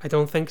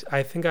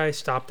 I think I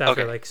stopped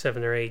after Okay. like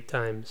 7 or 8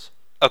 times.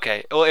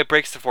 Okay. Well, it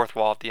breaks the fourth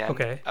wall at the end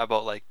Okay.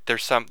 about like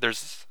there's some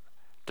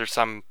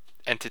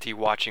entity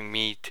watching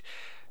me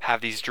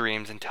have these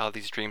dreams and tell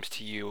these dreams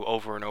to you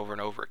over and over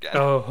and over again.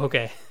 Oh,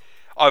 okay.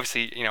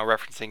 Obviously,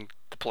 referencing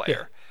the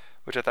Yeah, player,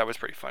 which I thought was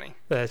pretty funny.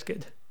 that's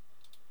good.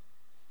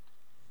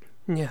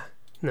 Yeah.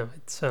 No,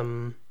 it's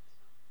and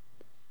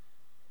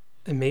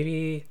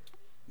maybe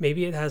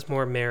it has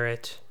more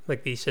merit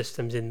like these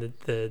systems in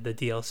the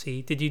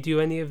DLC. Did you do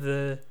any of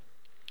the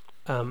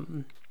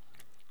um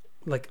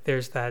like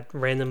there's that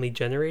randomly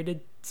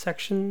generated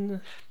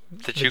section,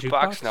 The the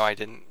jukebox? No, jukebox? I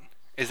didn't.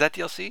 Is that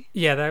DLC?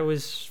 Yeah, that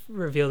was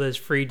revealed as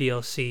free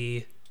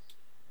DLC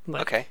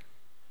Okay. like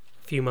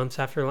a few months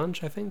after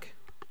launch, I think.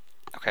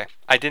 Okay.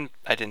 I didn't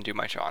do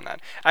much on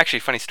that. Actually,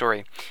 funny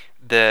story.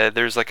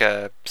 There's like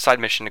a side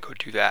mission to go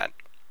do that,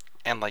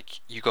 and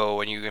like you go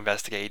and you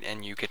investigate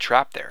and you get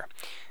trapped there,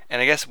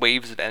 and I guess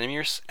waves of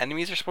enemies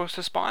are supposed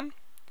to spawn,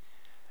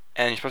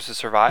 and you're supposed to Mm-hmm.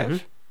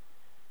 survive,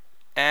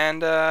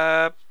 and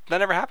that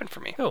never happened for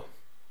me. Oh,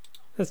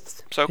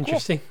 that's So cool.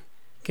 interesting.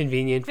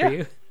 Convenient for Yeah.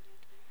 you.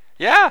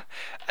 Yeah.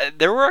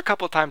 There were a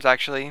couple of times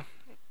actually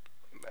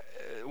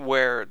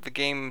where the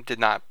game did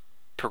not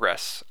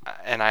progress,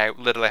 and I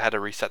literally had to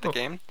reset the Oh.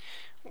 game,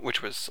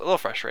 which was a little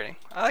frustrating.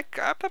 That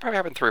probably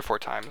happened 3 or 4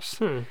 times,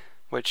 Hmm.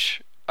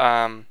 which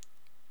was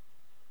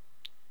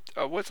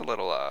a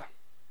little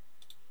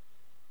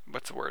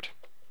what's the word?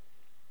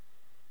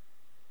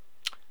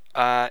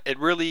 It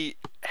really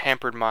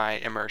hampered my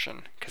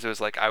immersion because it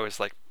was like I was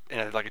like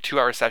in like a 2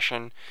 hour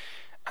session,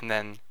 and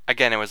then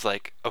again it was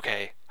like,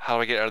 okay, how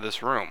do I get out of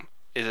this room?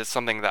 Is it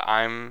something that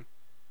I'm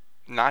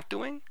not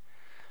doing?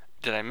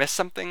 Did I miss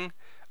something?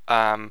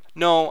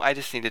 No, I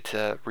just needed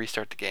to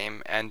restart the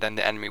game, and then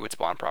the enemy would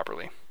spawn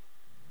properly.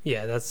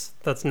 Yeah, that's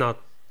not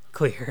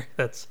clear.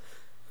 That's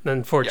an Yeah,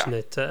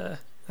 unfortunate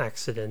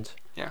accident.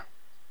 yeah.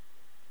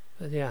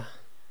 But yeah,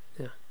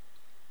 yeah.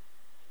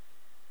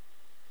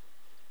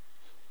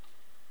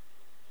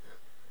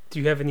 Do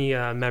you have any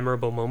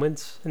memorable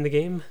moments in the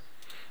game?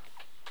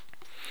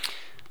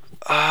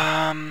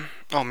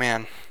 Oh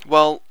man.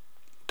 Well,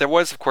 there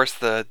was of course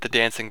the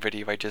dancing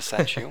video I just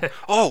sent you.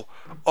 Oh!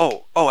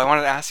 I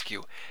wanted to ask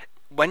you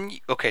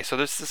okay, so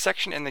there's this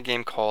section in the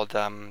game called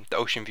the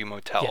Ocean View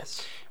Motel,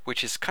 Yes.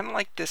 which is kind of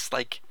like this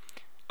like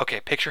okay,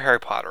 picture Harry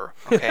Potter.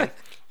 Okay,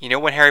 you know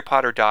when Harry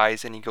Potter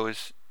dies and he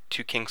goes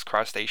to King's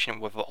Cross Station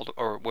with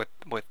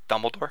with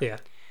Dumbledore. Yeah.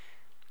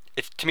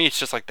 It's to me, it's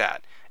just like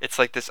that. It's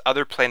like this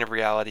other plane of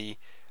reality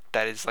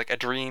that is like a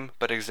dream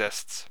but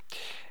exists,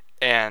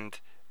 and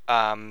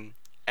um,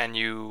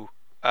 you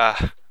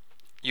uh,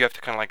 you have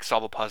to kind of like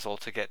solve a puzzle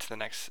to get to the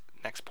next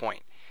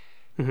point.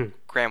 Hmm.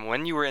 Graham,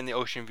 when you were in the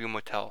Ocean View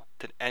Motel,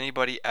 did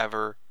anybody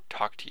ever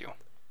talk to you?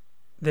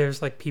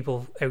 There's like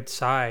people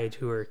outside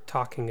who are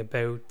talking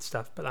about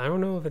stuff, but I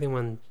don't know if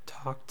anyone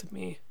talked to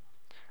me.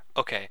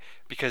 Okay,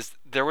 because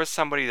there was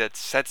somebody that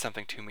said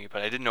something to me,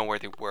 but I didn't know where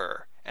they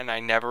were, and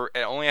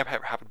it only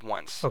ever happened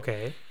once.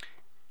 Okay.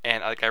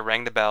 And like I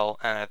rang the bell,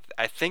 and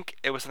I think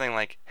it was something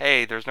like,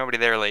 "Hey, there's nobody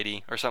there,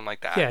 lady," or something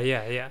like that. Yeah,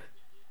 yeah, yeah.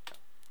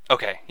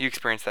 Okay, you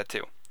experienced that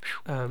too.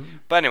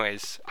 Um, But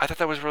anyways, I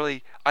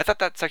thought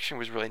that section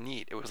was really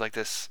neat. It was like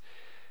this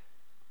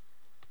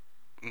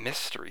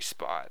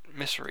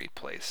mystery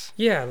place.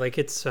 yeah, like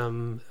it's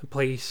a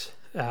place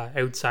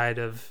outside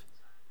of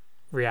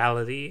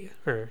reality,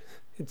 or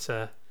it's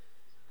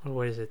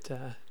what is it?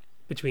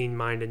 Between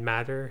mind and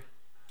matter.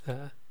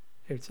 Yeah,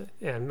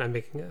 I'm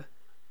making a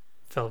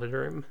Velvet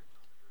Room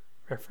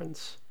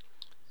reference.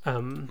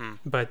 Hmm.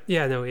 But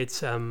yeah, no, yeah,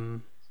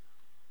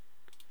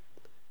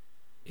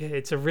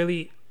 it's a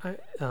really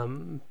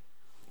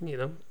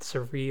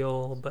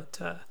surreal, but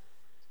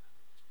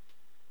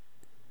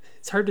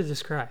it's hard to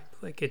describe.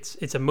 Like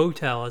it's a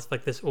motel. It's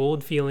like this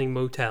old feeling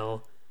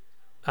motel,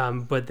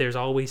 but there's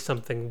always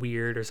something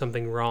weird or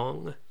something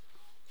wrong,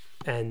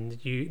 and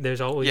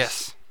there's always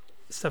Yes.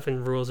 stuff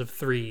in rules of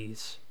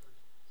threes.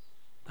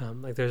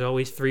 Like there's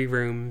always three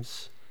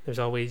rooms. There's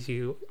always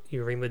you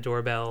ring the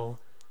doorbell.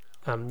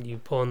 You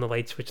pull on the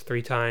light switch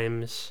three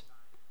times.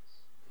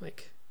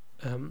 Like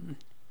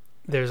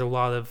there's a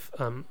lot of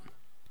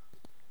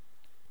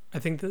I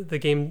think the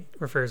game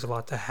refers a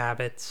lot to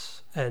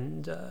habits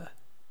and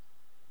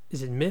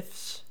is it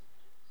myths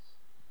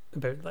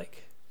about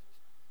like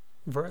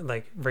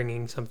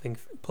ringing something,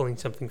 pulling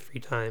something three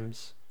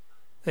times.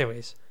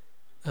 Anyways,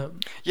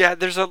 Yeah.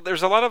 There's a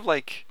lot of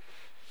like.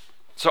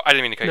 So I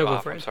didn't mean to cut no, you go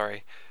off. for I'm it.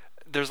 sorry.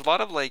 There's a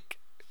lot of like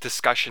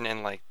discussion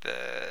in like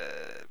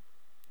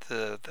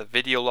the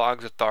video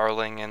logs of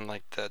Darling and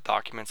like the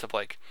documents of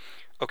like,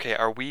 okay,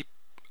 are we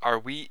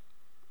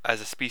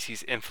as a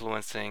species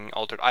influencing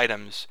altered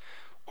items,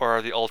 or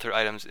are the altered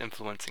items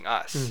influencing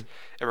us Mm.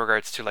 in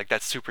regards to like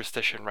that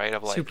superstition, right?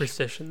 Of like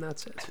Superstition.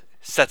 That's it.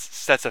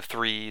 sets of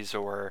threes,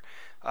 or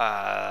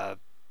uh,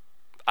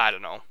 I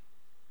don't know.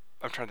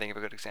 I'm trying to think of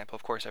a good example.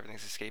 Of course,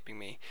 everything's escaping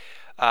me.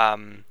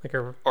 Um, Like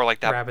a or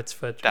like rabbit's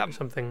foot that or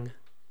something.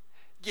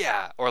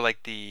 yeah, or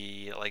like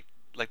the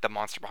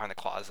monster behind the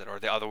closet, or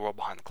the other world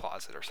behind the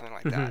closet, or something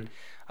like that. Hmm.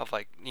 Of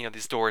like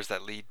these doors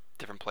that lead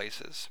different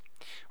places,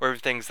 or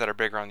things that are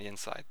bigger on the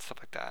inside, stuff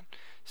like that.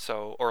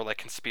 So or like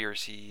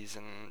conspiracies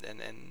and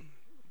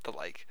the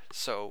like.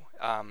 So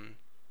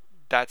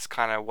that's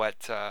kind of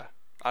what I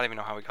don't even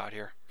know how we got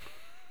here.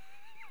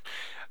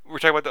 We're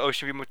talking about the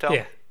Ocean View Motel.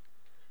 Yeah,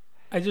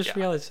 I just Yeah.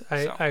 realized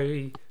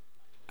So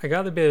I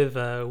got a bit of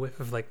a whiff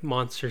of like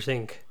Monsters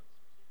Inc.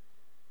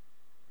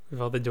 with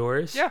all the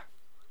doors. yeah,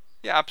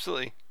 yeah,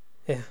 absolutely.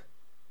 Yeah,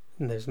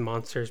 and there's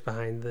monsters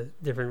behind the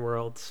different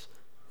worlds.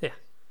 Yeah.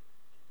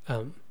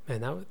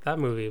 Man, that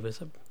movie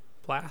was a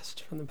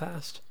blast from the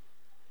past.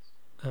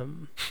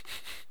 Um,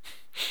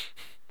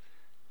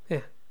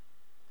 yeah.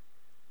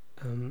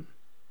 Um,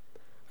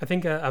 I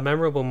think a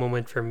memorable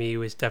moment for me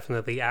was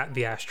definitely at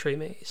the ashtray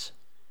maze.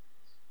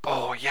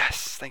 Oh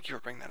yes, thank you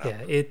for bringing that up.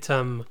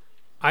 Yeah,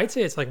 I'd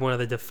say it's like one of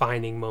the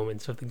defining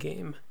moments of the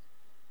game.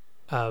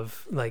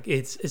 Of like,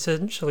 it's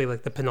essentially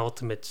like the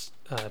penultimate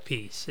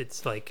piece.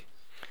 It's like,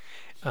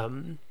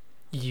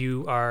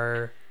 you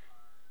are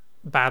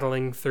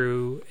battling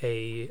through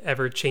a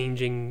ever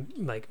changing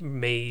like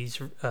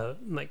maze of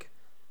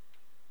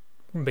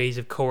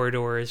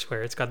corridors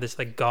where it's got this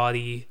like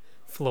gaudy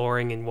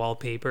flooring and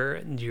wallpaper,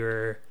 and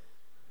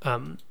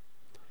and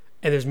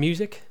there's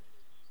music.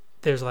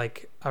 There's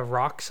like a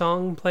rock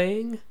song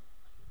playing,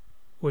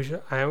 which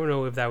I don't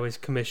know if that was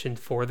commissioned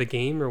for the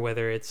game or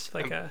whether it's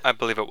like a I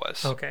believe it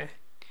was. okay.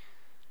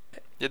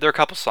 Yeah, there are a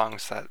couple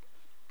songs that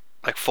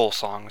like full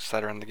songs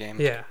that are in the game.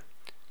 Yeah,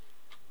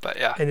 But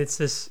yeah. and it's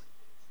this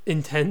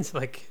intense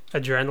like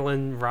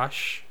adrenaline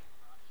rush.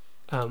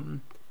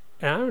 And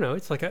I don't know,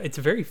 it's like it's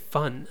very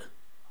fun.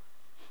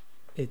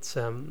 It's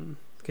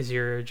because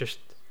you're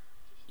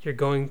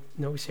going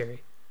no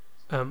Siri.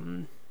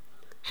 Um,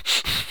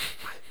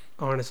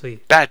 honestly,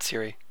 Bad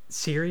Siri.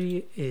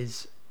 Siri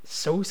is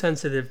so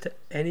sensitive to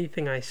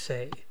anything I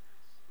say.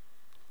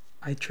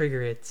 I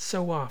trigger it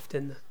so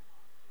often.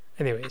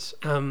 Anyways,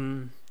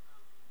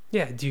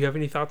 yeah. Do you have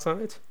any thoughts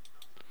on it?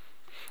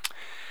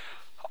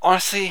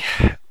 Honestly,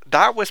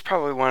 that was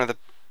probably one of the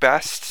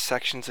best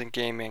sections in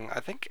gaming. I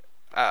think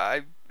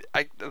I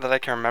that I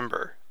can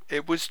remember.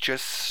 It was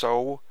just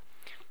so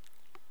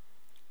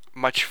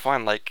much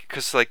fun. Like,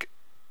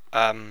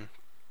 um,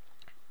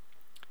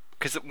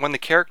 cause when the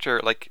character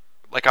like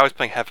I was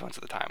playing headphones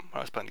at the time when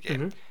I was playing the game,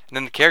 Mm-hmm. and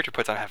then the character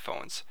puts on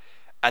headphones,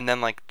 and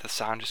then like the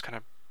sound just kind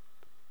of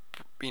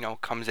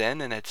comes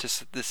in, and it's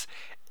just this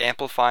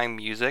amplifying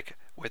music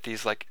with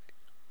these like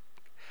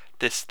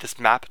this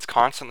map. It's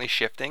constantly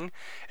shifting.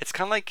 It's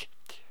kind of like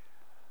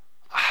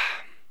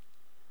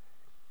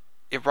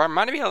it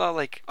reminded me a lot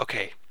like,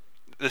 okay,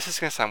 this is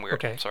gonna sound weird.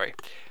 Okay. I'm sorry.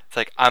 It's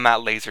like I'm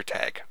at laser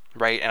tag,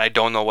 right? And I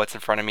don't know what's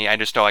in front of me. I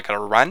just know I gotta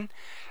run,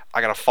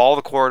 I gotta follow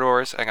the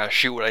corridors, I gotta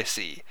shoot what I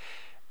see,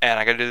 and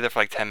I gotta do that for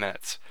like 10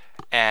 minutes.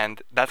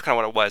 And that's kind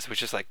of what it was. It was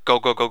just like go,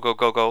 go, go, go,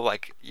 go, go.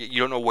 Like you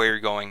don't know where you're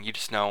going. You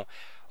just know,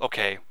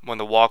 okay, when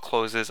the wall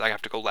closes, I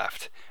have to go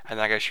left, and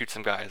then I gotta shoot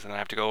some guys, and then I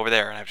have to go over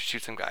there and I have to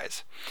shoot some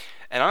guys.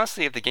 And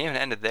honestly, if the game had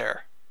ended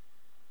there,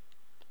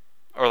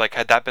 or like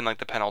had that been like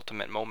the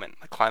penultimate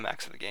moment, the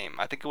climax of the game,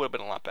 I think it would have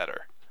been a lot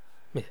better.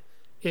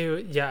 Yeah,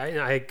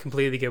 yeah, I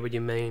completely get what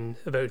you mean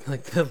about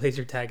like the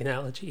laser tag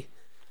analogy.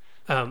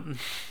 No,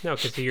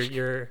 because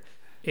it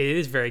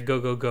is very go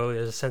go go.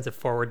 There's a sense of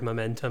forward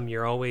momentum.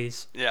 You're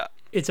always Yeah.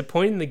 It's a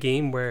point in the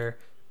game where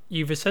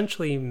you've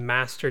essentially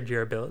mastered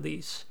your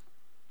abilities,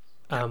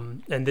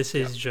 and this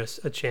is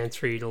just a chance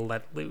for you to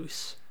let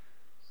loose.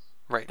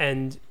 Right.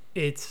 And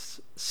it's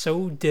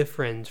so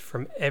different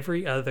from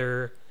every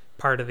other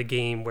part of the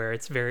game where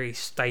it's very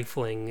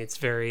stifling. It's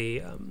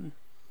very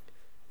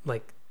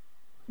like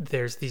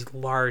there's these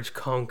large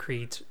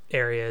concrete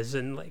areas,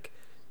 and like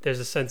there's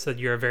a sense that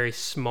you're a very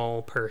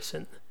small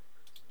person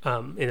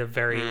in a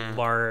very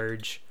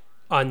large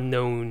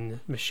unknown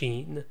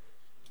machine,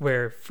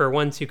 where for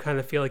once you kind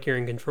of feel like you're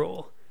in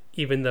control,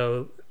 even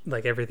though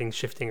like everything's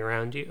shifting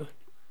around you.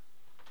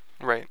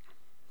 Right.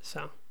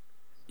 So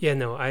yeah,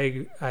 no,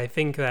 I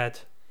think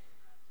that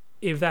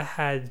if that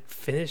had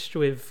finished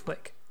with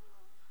like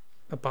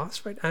a boss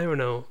fight, I don't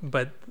know,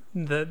 but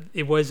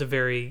it was a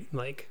very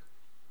like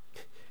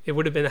it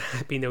would have been a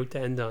happy note to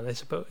end on, I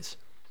suppose.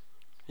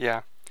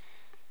 Yeah.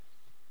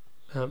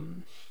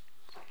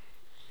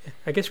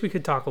 I guess we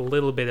could talk a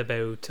little bit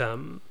about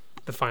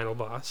the final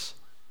boss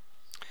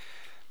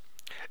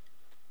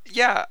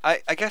Yeah,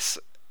 I guess.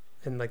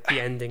 and like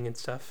the ending and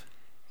stuff.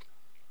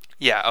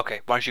 Yeah,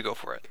 okay. Why don't you go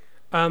for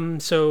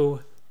it?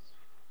 So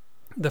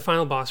the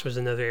final boss was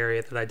another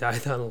area that I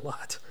died on a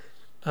lot.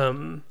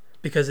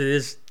 Because it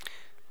is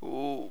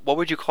What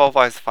would you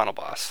qualify as the final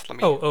boss? Let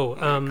me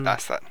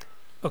ask that.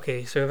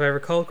 okay, so if I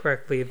recall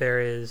correctly, there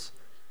is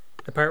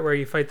the part where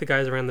you fight the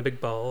guys around the big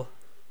ball.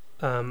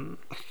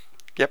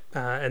 Yep.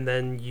 And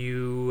then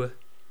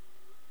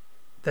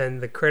then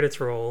the credits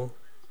roll,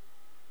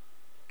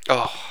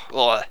 Oh,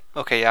 ugh.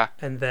 Okay, yeah.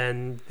 and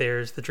then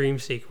there's the dream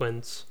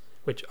sequence,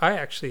 which I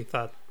actually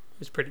thought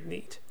was pretty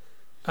neat.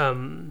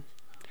 And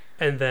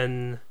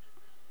then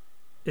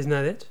isn't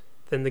that it?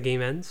 Then the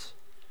game ends.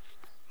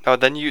 No,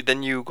 then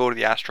you go to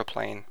the astral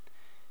plane,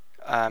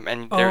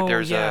 and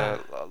there's a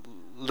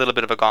little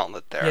bit of a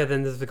gauntlet there. Yeah,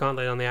 then there's the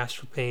gauntlet on the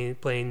astral plane,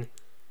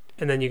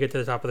 and then you get to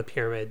the top of the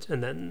pyramid,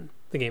 and then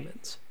the game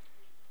ends.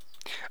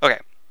 Okay,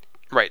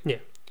 right. Yeah.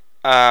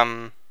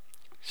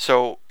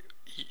 So,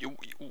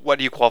 what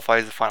do you qualify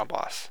as the final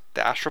boss?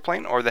 The astral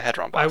plane or the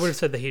Hedron boss? I would have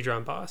said the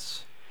Hedron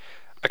boss.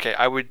 Okay,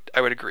 I would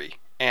agree,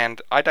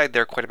 and I died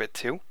there quite a bit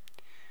too,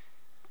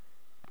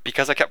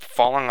 because I kept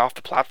falling off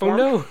the platform. Oh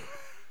no!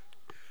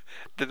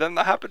 Did that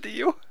not happen to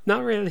you?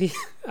 Not really.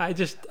 I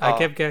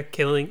kept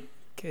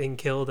getting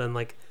killed in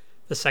like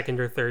the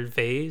second or third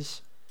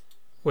phase,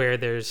 where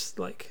there's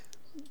like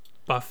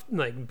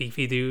like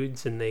beefy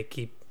dudes, and they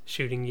keep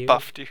shooting you.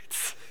 Buff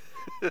dudes.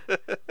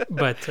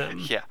 But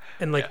Yeah.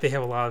 and like they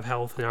have a lot of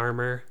health and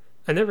armor.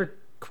 I never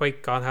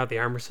quite got how the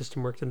armor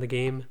system worked in the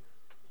game,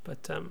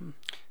 but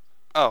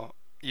Oh,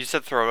 you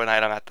said throw an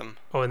item at them.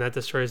 oh, and that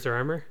destroys their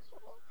armor.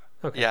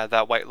 Okay. Yeah,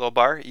 that white little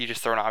bar, you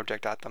just throw an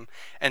object at them.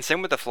 And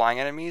same with the flying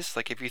enemies.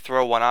 Like if you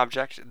throw one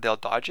object, they'll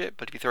dodge it,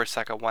 but if you throw a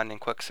second one in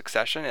quick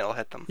succession, it'll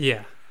hit them.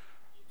 Yeah.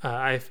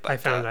 I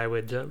found I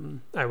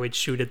would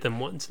shoot at them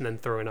once and then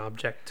throw an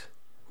object,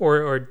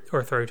 or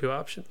throw two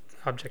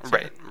objects.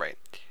 Right, right.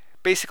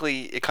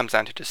 Basically, it comes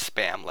down to just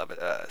spam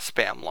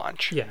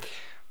launch. Yeah.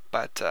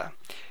 But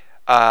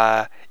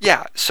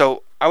yeah.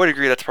 So I would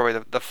agree that's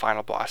probably the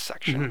final boss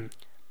section. Mm-hmm.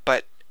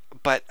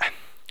 But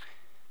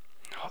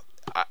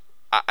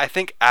I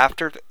think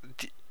after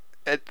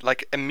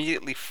like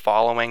immediately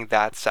following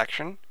that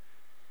section,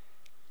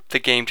 the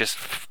game just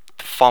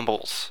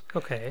fumbles.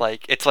 Okay.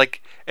 Like it's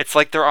like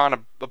they're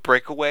on a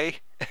breakaway,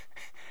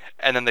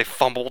 and then they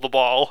fumble the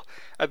ball,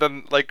 and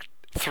then like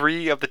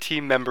three of the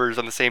team members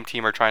on the same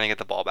team are trying to get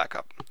the ball back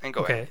up and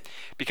going. Okay.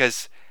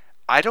 Because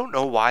I don't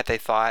know why they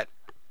thought,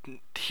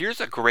 here's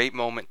a great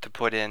moment to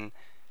put in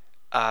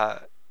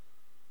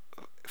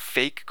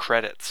fake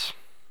credits.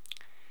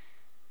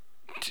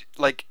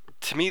 Like,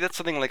 to me, that's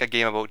something like a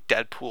game about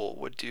Deadpool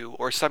would do,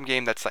 or some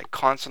game that's like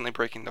constantly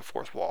breaking the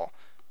fourth wall.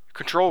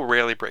 Control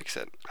rarely breaks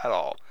it at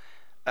all.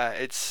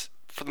 It's,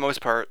 for the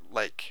most part,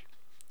 like,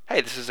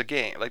 hey, this is a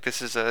game. Like,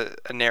 this is a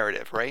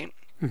narrative, right?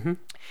 Mm-hmm.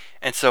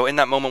 And so in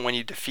that moment when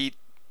you defeat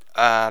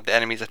the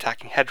enemies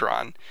attacking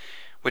Hedron,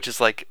 which is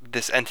like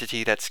this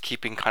entity that's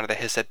keeping kind of the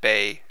Hiss at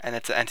bay, and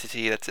it's an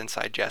entity that's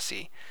inside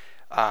Jesse,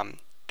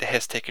 the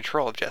Hiss take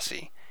control of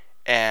Jesse.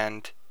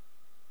 And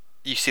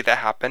you see that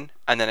happen,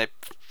 and then it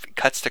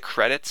cuts to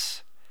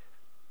credits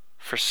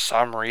for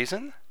some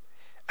reason,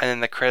 and then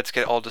the credits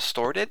get all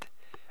distorted,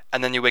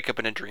 and then you wake up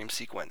in a dream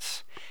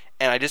sequence.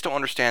 And I just don't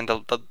understand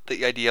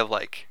the idea of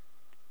like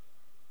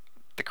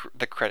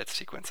the credit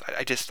sequence.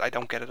 I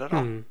don't get it at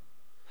all.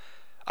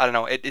 I don't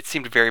know. It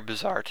seemed very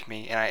bizarre to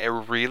me, and I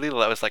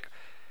was like,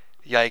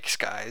 yikes,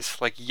 guys!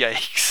 Like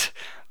yikes!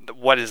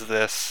 What is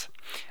this?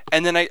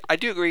 And then I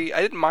do agree.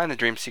 I didn't mind the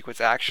dream sequence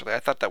actually. I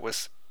thought that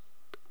was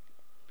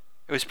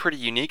it was pretty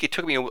unique. It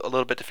took me a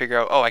little bit to figure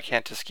out. Oh, I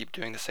can't just keep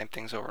doing the same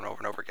things over and over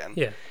and over again.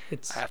 Yeah, I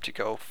it's have to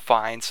go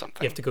find you have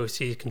something. to go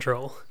see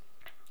control.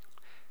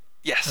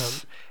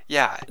 Yes.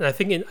 Yeah. And I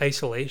think in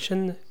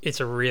isolation, it's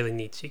a really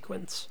neat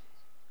sequence.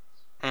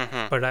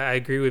 Mm-hmm. But I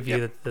agree with you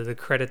Yep. that the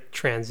credit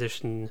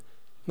transition,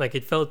 like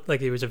it felt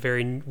like it was a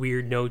very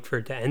weird note for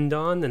it to end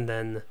on, and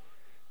then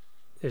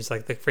there's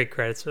like the fake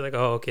credits are like,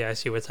 oh, okay, I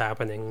see what's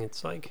happening.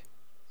 It's like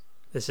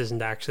this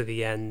isn't actually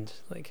the end.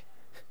 Like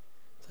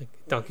it's like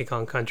Donkey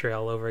Kong Country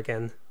all over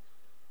again.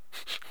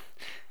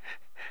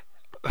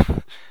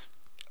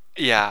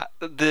 Yeah.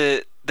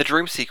 The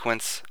dream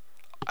sequence.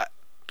 Uh,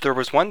 there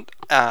was one.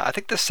 I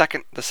think the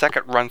second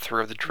run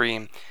through of the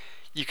dream,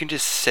 you can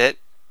just sit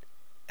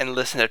and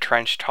listen to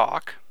Trench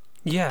talk.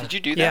 Yeah, Did you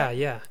do yeah, that?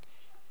 yeah.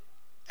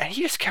 And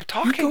he just kept He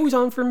talking. goes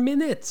on for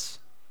minutes.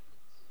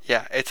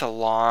 Yeah, it's a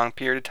long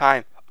period of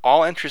time.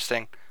 All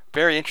interesting,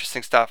 very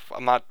interesting stuff.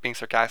 I'm not being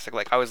sarcastic.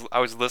 Like I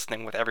was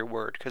listening with every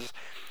word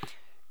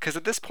because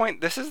at this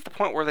point, this is the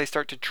point where they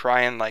start to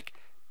try and like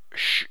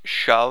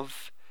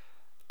shove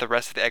the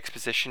rest of the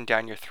exposition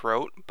down your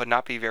throat, but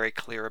not be very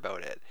clear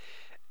about it.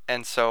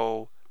 And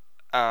so,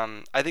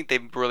 I think they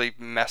really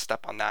messed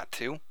up on that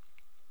too.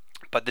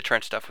 But the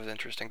Trench stuff was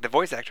interesting. The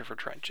voice actor for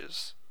Trench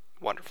is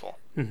wonderful,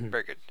 Hmm.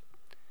 very good.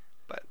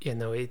 But Yeah,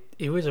 no,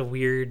 it was a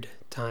weird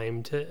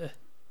time to.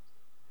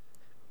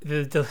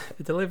 The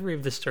delivery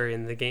of the story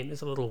in the game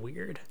is a little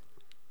weird.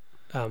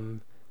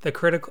 The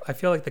critical, I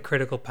feel like the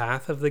critical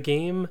path of the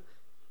game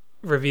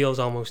reveals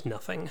almost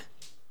nothing.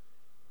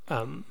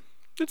 Um,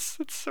 it's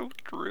so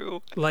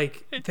true.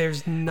 like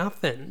there's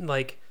nothing.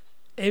 Like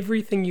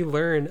everything you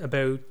learn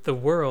about the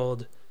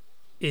world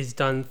is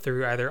done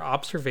through either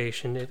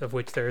observation, of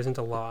which there isn't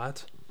a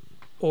lot,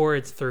 or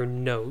it's through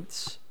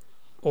notes,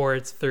 or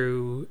it's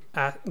through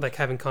like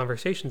having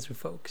conversations with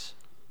folks.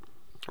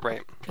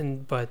 Right.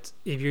 And but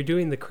if you're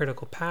doing the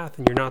critical path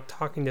and you're not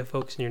talking to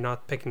folks and you're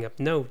not picking up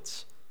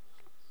notes,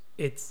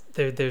 it's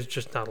there's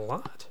just not a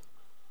lot.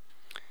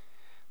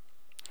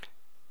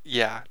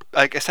 Yeah.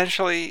 Like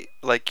essentially,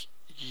 like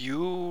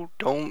you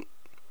don't.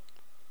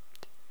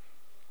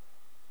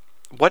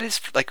 What is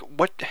like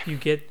what? You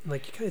get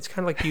like it's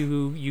kind of like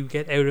you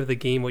get out of the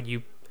game what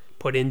you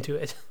put into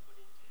it.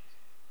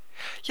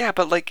 Yeah,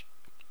 but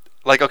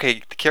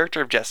okay, the character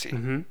of Jessie.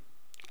 Mm-hmm.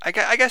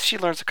 I guess she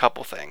learns a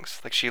couple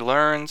things. Like she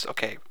learns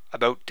okay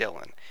about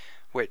Dylan,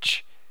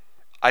 which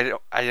I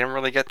didn't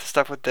really get the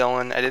stuff with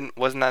Dylan. I didn't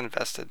wasn't that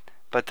invested.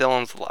 But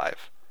Dylan's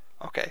alive.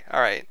 Okay, all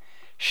right.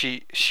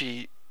 She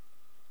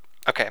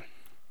okay.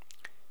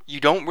 You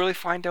don't really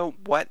find out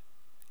what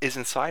is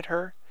inside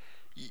her.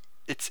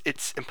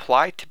 It's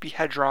implied to be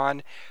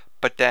Hedron,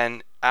 but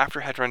then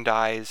after Hedron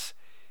dies,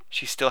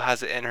 she still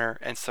has it in her,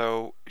 and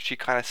so she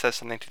kind of says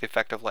something to the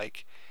effect of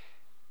like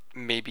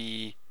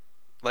maybe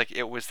like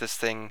it was this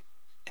thing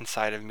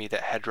inside of me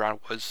that Hedron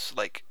was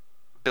like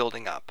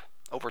building up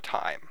over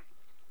time.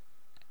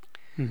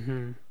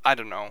 Mm-hmm. I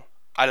don't know.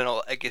 I don't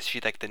know. I guess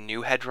she's like the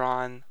new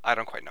Hedron. I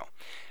don't quite know.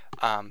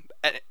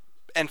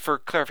 And for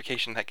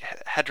clarification, like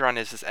Hedron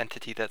is this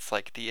entity that's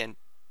like the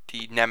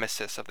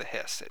nemesis of the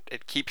Hiss.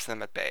 It keeps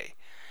them at bay,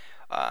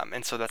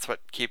 and so that's what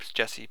keeps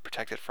Jesse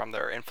protected from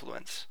their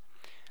influence.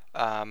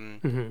 Um,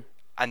 Mm-hmm.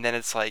 and then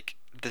it's like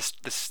this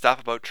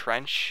stuff about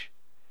Trench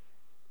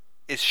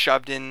is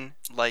shoved in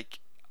like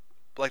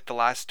the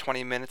last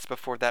 20 minutes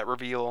before that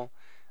reveal.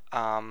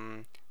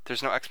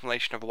 There's no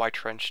explanation of why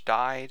Trench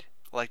died.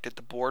 Like, did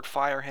the board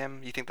fire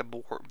him? You think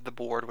the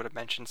board would have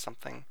mentioned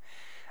something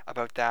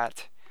about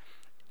that?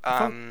 I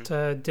thought Um,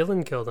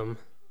 Dylan killed him.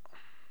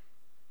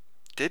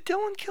 did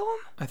Dylan kill him?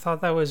 I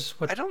thought that was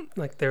I what don't.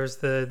 like there was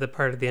the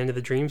part at the end of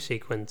the dream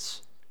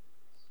sequence.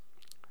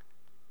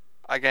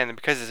 Again,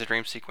 because it's a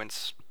dream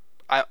sequence,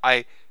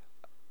 I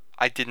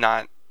I did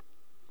not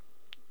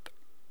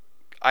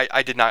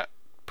I did not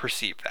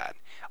perceive that.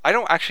 I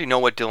don't actually know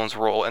what Dylan's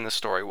role in the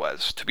story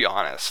was, to be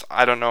honest.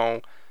 I don't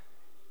know.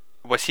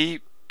 Was he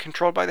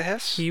controlled by the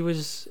Hiss? He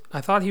was.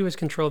 I thought he was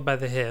controlled by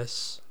the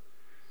Hiss.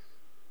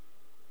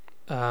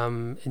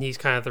 And he's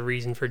kind of the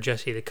reason for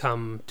Jesse to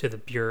come to the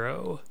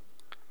bureau.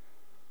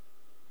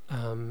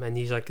 And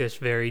he's like this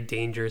very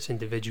dangerous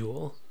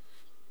individual.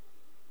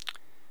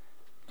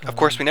 Of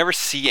course, we never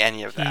see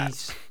any of that.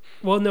 He's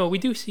well, no, we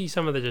do see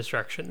some of the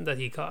destruction that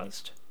he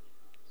caused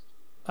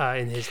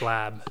in his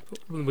lab.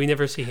 We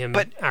never see him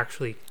But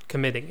actually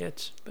committing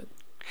it.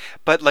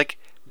 but like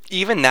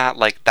even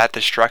that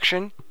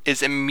destruction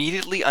is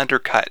immediately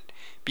undercut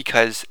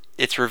because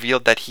it's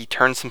revealed that he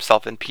turns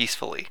himself in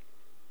peacefully.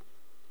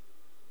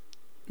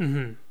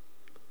 Mm-hmm.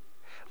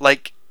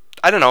 Like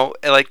I don't know,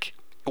 like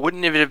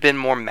wouldn't it have been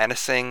more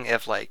menacing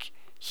if like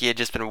he had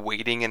just been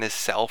waiting in his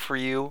cell for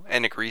you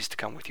and agrees to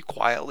come with you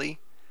quietly?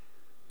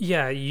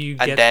 Yeah, you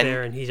And get then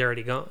there and he's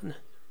already gone.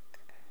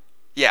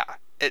 yeah,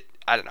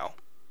 I don't know.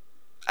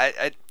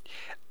 I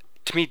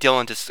to me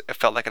Dylan just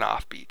felt like an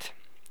offbeat.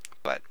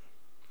 But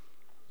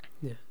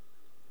Yeah.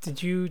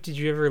 Did you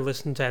ever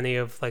listen to any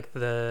of like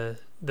the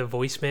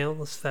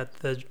voicemails that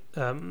the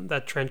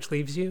that Trench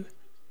leaves you?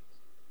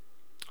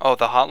 oh,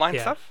 the hotline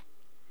Yeah. stuff?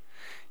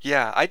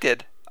 Yeah, I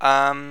did.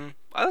 I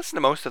listened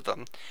to most of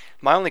them.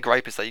 My only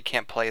gripe is that you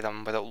can't play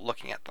them without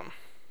looking at them.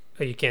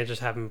 You can't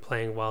just have them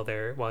playing while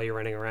you're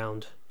running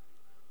around.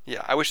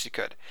 Yeah, I wish you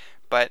could.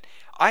 But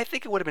I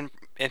think it would have been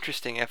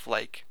interesting if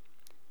like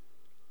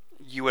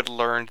you had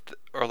learned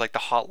or like the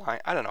hotline,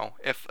 I don't know,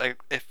 if like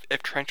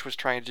if Trench was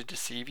trying to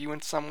deceive you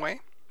in some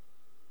way,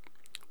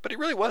 but he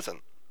really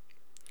wasn't.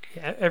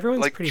 Yeah,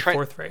 everyone's Like pretty Trent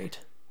forthright.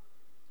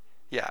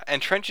 Yeah,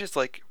 and Trench's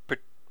like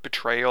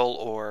betrayal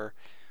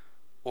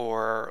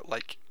or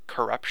like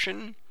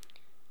corruption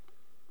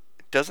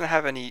doesn't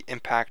have any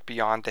impact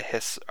beyond the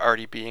hiss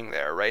already being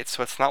there, right?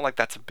 So it's not like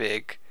that's a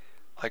big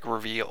like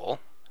reveal,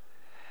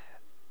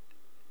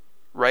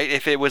 right?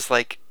 If it was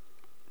like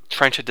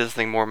Trench had done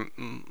something more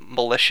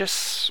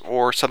malicious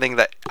or something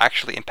that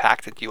actually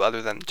impacted you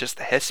other than just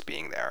the hiss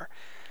being there,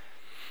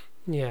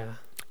 Yeah.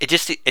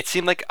 it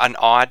seemed like an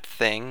odd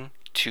thing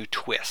to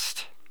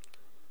twist.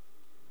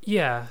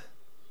 Yeah.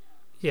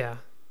 Yeah.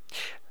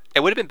 It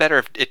would have been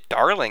better if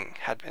Darling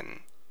had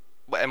been,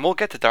 and we'll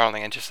get to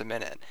Darling in just a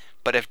minute,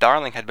 but if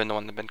Darling had been the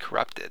one that had been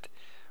corrupted,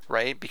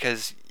 right?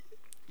 Because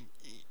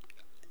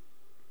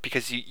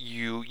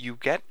you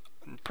get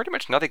pretty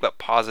much nothing but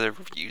positive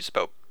reviews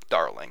about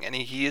Darling, and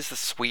he is the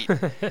sweet,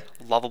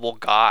 lovable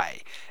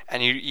guy,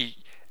 and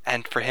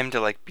and for him to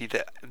like be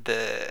the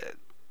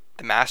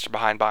master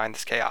behind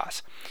this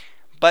chaos.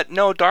 But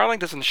no, Darling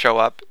doesn't show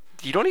up.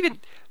 You don't even.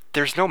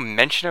 There's no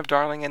mention of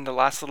Darling in the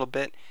last little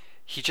bit.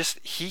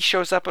 He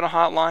shows up in a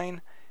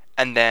hotline,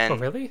 and Oh, then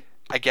really?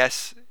 I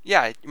guess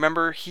yeah.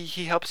 Remember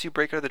he helps you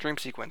break out of the dream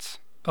sequence,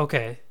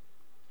 Okay.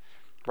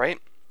 right?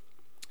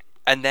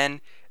 And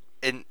then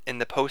in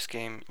the post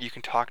game you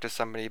can talk to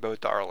somebody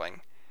about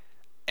Darling,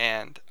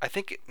 and I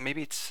think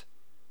it's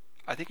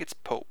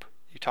Pope.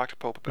 You talk to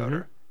Pope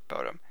Mm-hmm.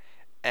 about him,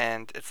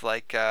 and it's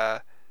like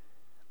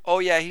oh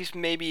yeah, he's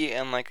maybe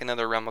in like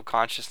another realm of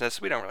consciousness.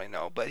 We don't really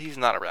know, but he's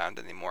not around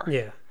anymore.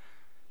 Yeah.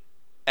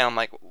 And I'm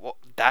like, well,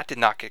 that did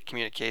not get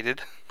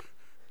communicated.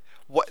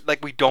 What?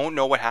 Like we don't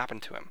know what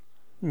happened to him.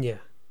 Yeah.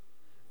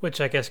 Which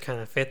I guess kind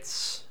of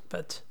fits,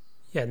 but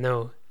yeah,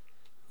 no.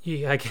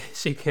 I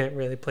guess you can't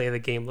really play the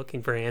game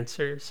looking for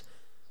answers.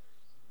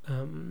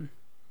 Um,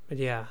 but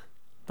yeah,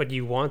 but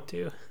you want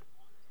to.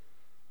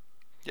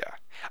 Yeah.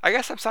 I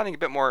guess I'm sounding a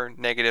bit more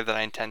negative than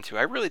I intend to.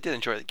 I really did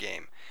enjoy the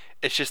game.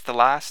 It's just the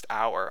last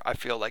hour, I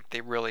feel like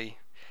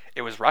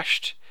it was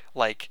rushed.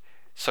 Like,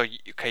 so,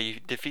 okay, you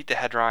defeat the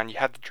Hedron, you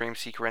have the dream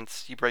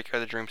sequence, you break out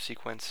of the dream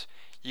sequence,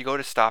 you go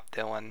to stop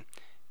Dylan,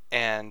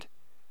 and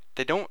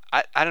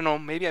I don't know,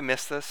 maybe I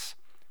missed this,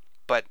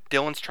 but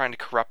Dylan's trying to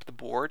corrupt the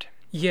board,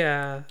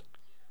 Yeah.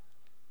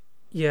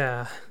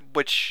 Yeah.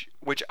 which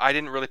I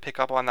didn't really pick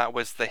up on. That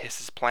was the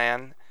Hiss's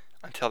plan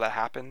until that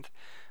happened.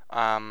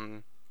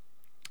 Um,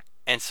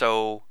 and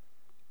so,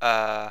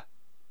 uh,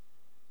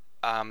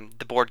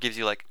 the board gives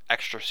you like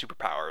extra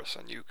superpowers,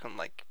 and you can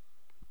like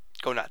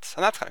go nuts,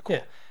 and that's kind of Yeah.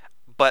 cool.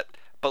 But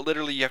but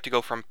literally, you have to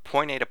go from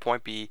point A to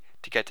point B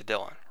to get to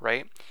Dylan,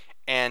 right?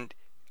 And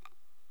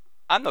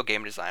I'm no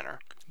game designer,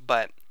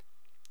 but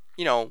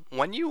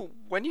when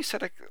you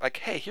said like,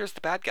 hey, here's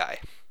the bad guy,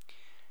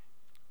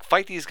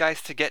 fight these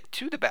guys to get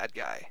to the bad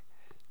guy.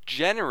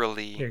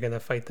 Generally, You're gonna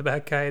fight the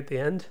bad guy at the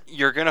end?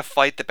 you're gonna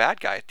fight the bad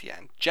guy at the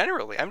end.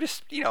 Generally, I'm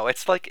just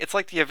it's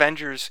like the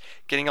Avengers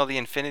getting all the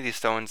Infinity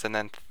Stones and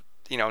then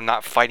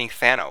not fighting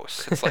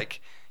Thanos. It's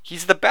like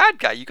he's the bad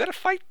guy. You gotta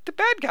fight the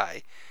bad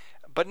guy.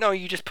 But no,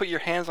 you just put your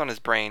hands on his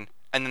brain,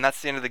 and then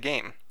that's the end of the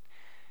game.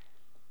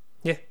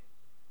 Yeah.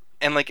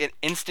 And like an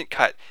instant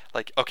cut,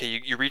 like okay,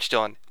 you reach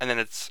Dylan, and then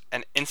it's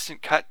an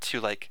instant cut to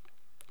like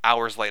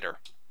hours later.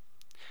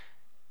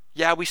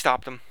 Yeah, we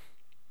stopped him,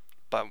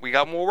 but we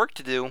got more work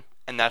to do,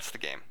 and that's the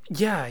game.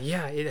 Yeah,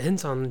 yeah. It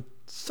ends on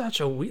such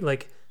a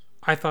like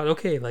I thought,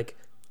 okay, like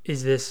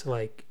is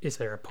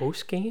there a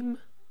post game?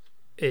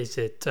 Is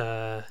it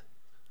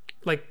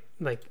like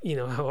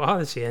how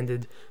Odyssey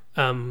ended?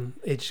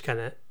 It just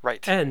kinda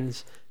Right.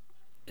 ends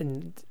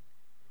and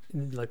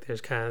like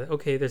there's kind of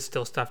okay, there's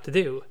still stuff to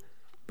do.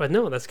 But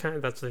no, that's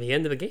the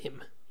end of the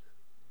game.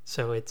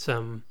 So it's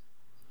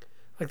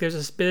like there's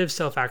this bit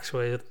of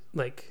actualization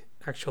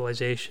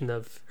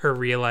of her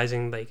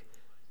realizing like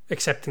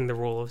accepting the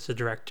role as a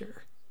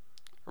director.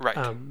 Right.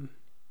 Um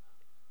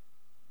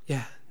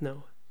yeah,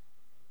 no.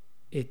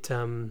 It's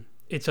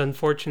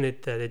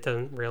unfortunate that it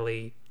doesn't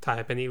really tie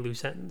up any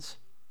loose ends.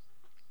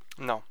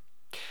 No.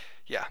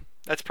 Yeah.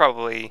 That's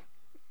probably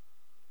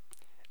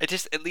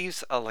it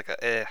leaves like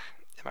a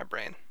in my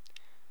brain,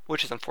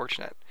 which is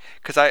unfortunate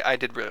because I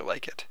did really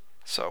like it.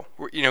 So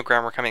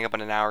Graham, we're coming up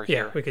on an hour Yeah,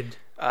 here. we could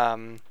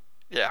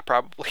Yeah,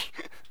 probably.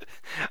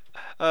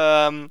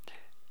 um,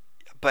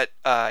 but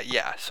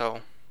yeah.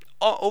 So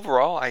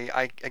overall,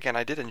 I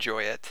did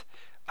enjoy it.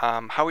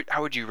 How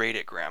would you rate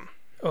it, Graham?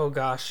 oh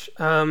gosh.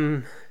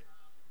 I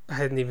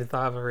hadn't even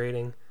thought of a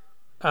rating.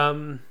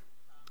 Um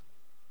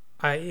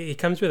it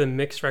comes with a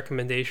mixed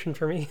recommendation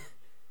for me.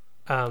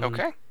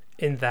 Okay.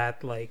 In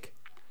that, like,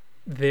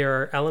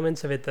 there are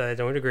elements of it that I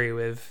don't agree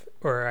with,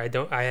 or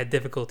I had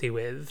difficulty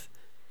with.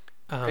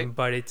 Okay.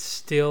 But it's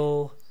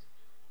still,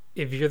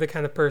 if you're the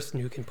kind of person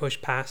who can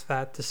push past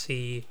that to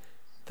see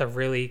the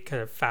really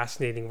kind of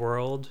fascinating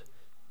world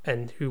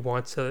and who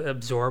wants to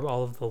absorb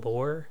all of the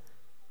lore,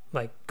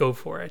 like, go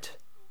for it.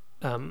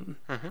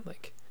 Mm-hmm.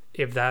 Like,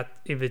 if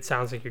it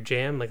sounds like your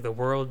jam, like the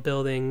world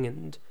building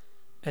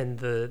and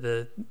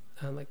the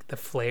like the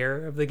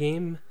flair of the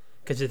game,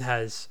 because it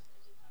has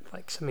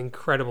like some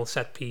incredible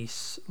set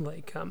piece,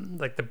 like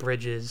the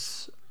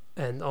bridges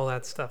and all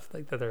that stuff,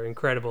 like that are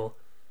incredible,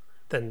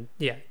 then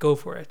yeah, go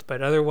for it.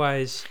 But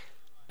otherwise,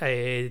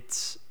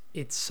 it's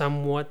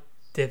somewhat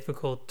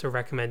difficult to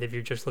recommend if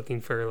you're just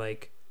looking for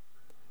like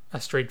a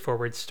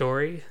straightforward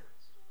story.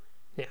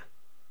 Yeah.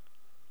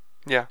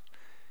 Yeah.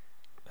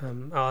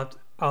 I'll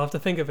have to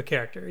think of a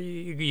character.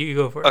 You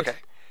go for it. Okay.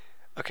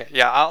 Okay.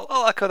 Yeah,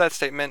 I'll echo that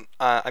statement.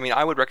 I mean,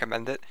 I would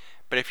recommend it,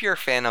 but if you're a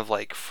fan of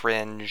like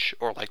Fringe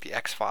or like the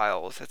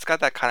X-Files, it's got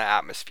that kind of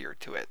atmosphere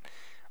to it.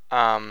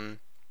 Um,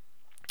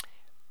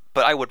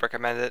 but I would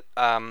recommend it.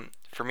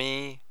 For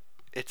me,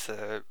 it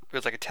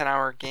was like a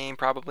 10-hour game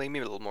probably,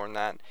 maybe a little more than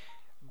that,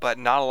 but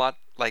not a lot.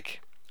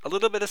 Like a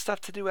little bit of stuff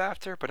to do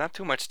after, but not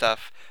too much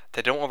stuff.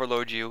 They don't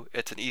overload you.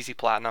 It's an easy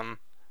platinum,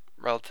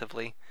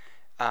 relatively.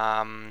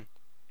 Um,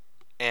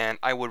 and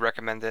I would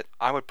recommend it.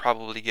 I would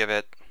probably give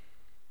it.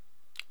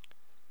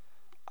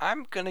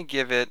 I'm gonna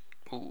give it.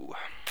 Ooh.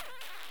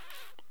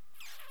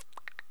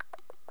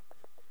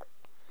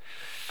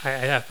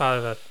 I thought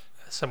of a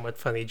somewhat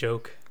funny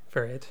joke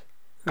for it.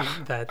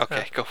 That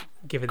Okay,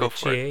 give it go a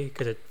for it. GA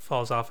because it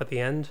falls off at the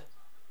end.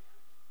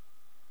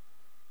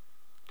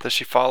 Does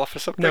she fall off or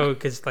something? No,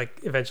 because like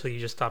eventually you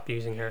just stop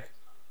using her.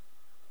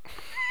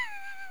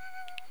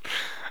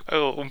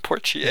 Oh, poor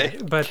Chie.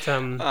 Yeah, but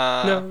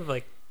no,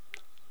 like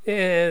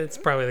it's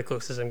probably the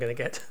closest I'm gonna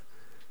get.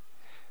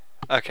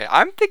 Okay,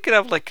 I'm thinking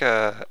of like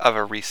a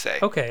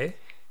resay. Okay.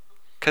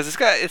 Cause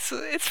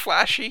it's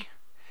flashy.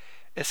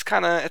 It's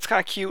kind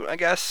of cute, I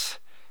guess.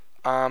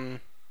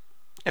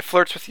 It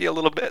flirts with you a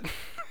little bit.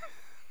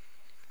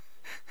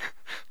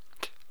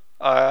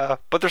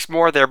 But there's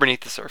more there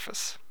beneath the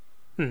surface.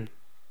 Hmm.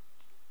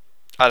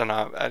 I don't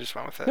know. I just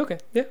went with it. Okay.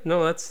 Yeah.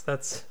 No,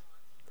 that's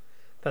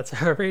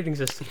our rating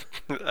system.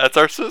 That's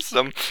our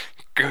system.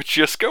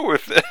 Just go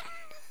with it.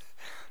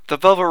 The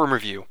Velvet Room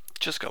review.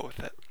 Just go with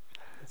it.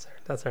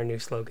 That's our new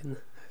slogan,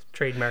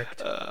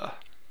 trademarked.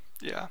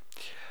 Yeah.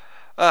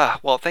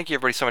 Well, thank you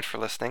everybody so much for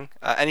listening.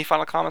 Any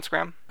final comments,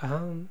 Graham?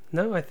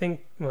 No, I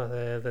think. Well,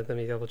 let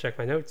me double check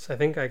my notes. I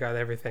think I got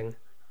everything.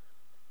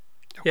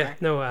 Okay. Yeah.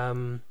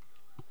 No.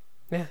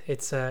 Yeah.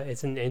 It's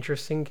an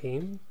interesting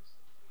game.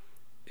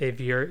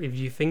 If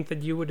you think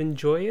that you would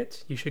enjoy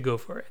it, you should go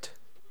for it.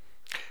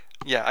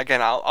 Yeah.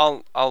 Again,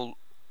 I'll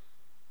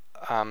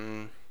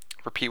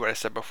repeat what I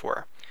said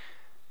before.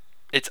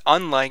 It's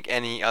unlike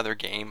any other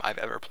game I've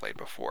ever played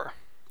before.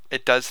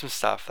 It does some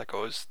stuff that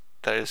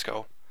I just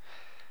go,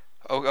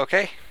 oh,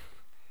 okay,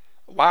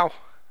 wow,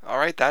 all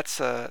right, that's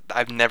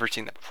I've never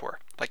seen that before.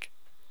 Like,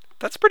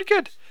 that's pretty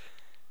good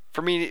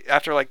for me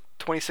after like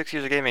 26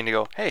 years of gaming to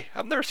go, hey,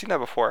 I've never seen that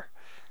before.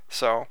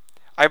 So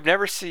I've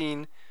never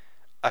seen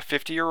a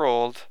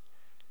 50-year-old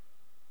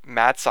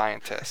mad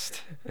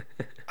scientist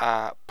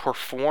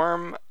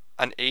perform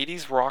an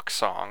 80s rock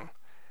song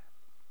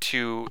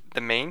to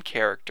the main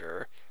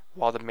character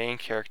while the main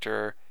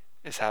character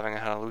is having a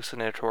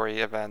hallucinatory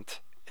event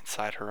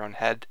inside her own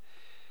head,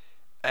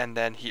 and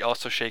then he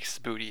also shakes his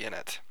booty in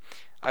it.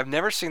 I've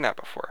never seen that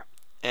before,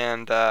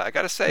 and I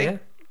gotta say, Yeah.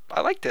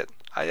 I liked it.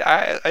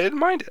 I didn't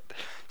mind it.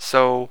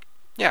 So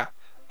yeah,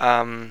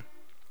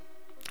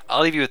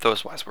 I'll leave you with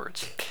those wise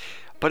words.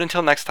 But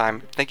until next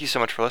time, thank you so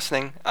much for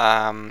listening.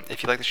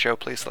 If you like the show,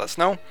 please let us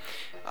know.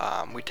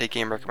 We take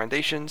game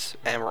recommendations,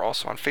 and we're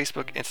also on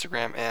Facebook,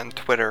 Instagram, and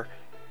Twitter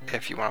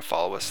if you want to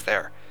follow us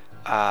there.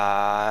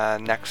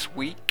 Next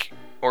week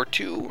or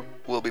two,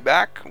 we'll be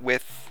back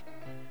with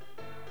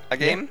a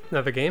game. Yeah,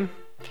 another game.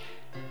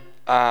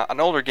 An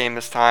older game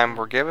this time.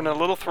 We're giving a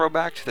little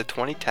throwback to the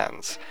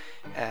 2010s,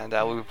 and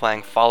we'll be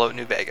playing Fallout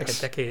New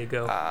Vegas. Like a decade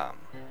ago.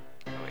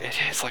 It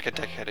is like a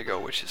decade ago,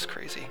 which is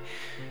crazy.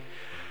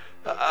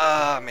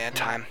 Man,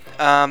 time.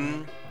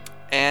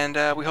 And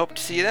we hope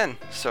to see you then.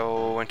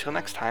 So until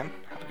next time,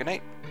 have a good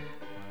night.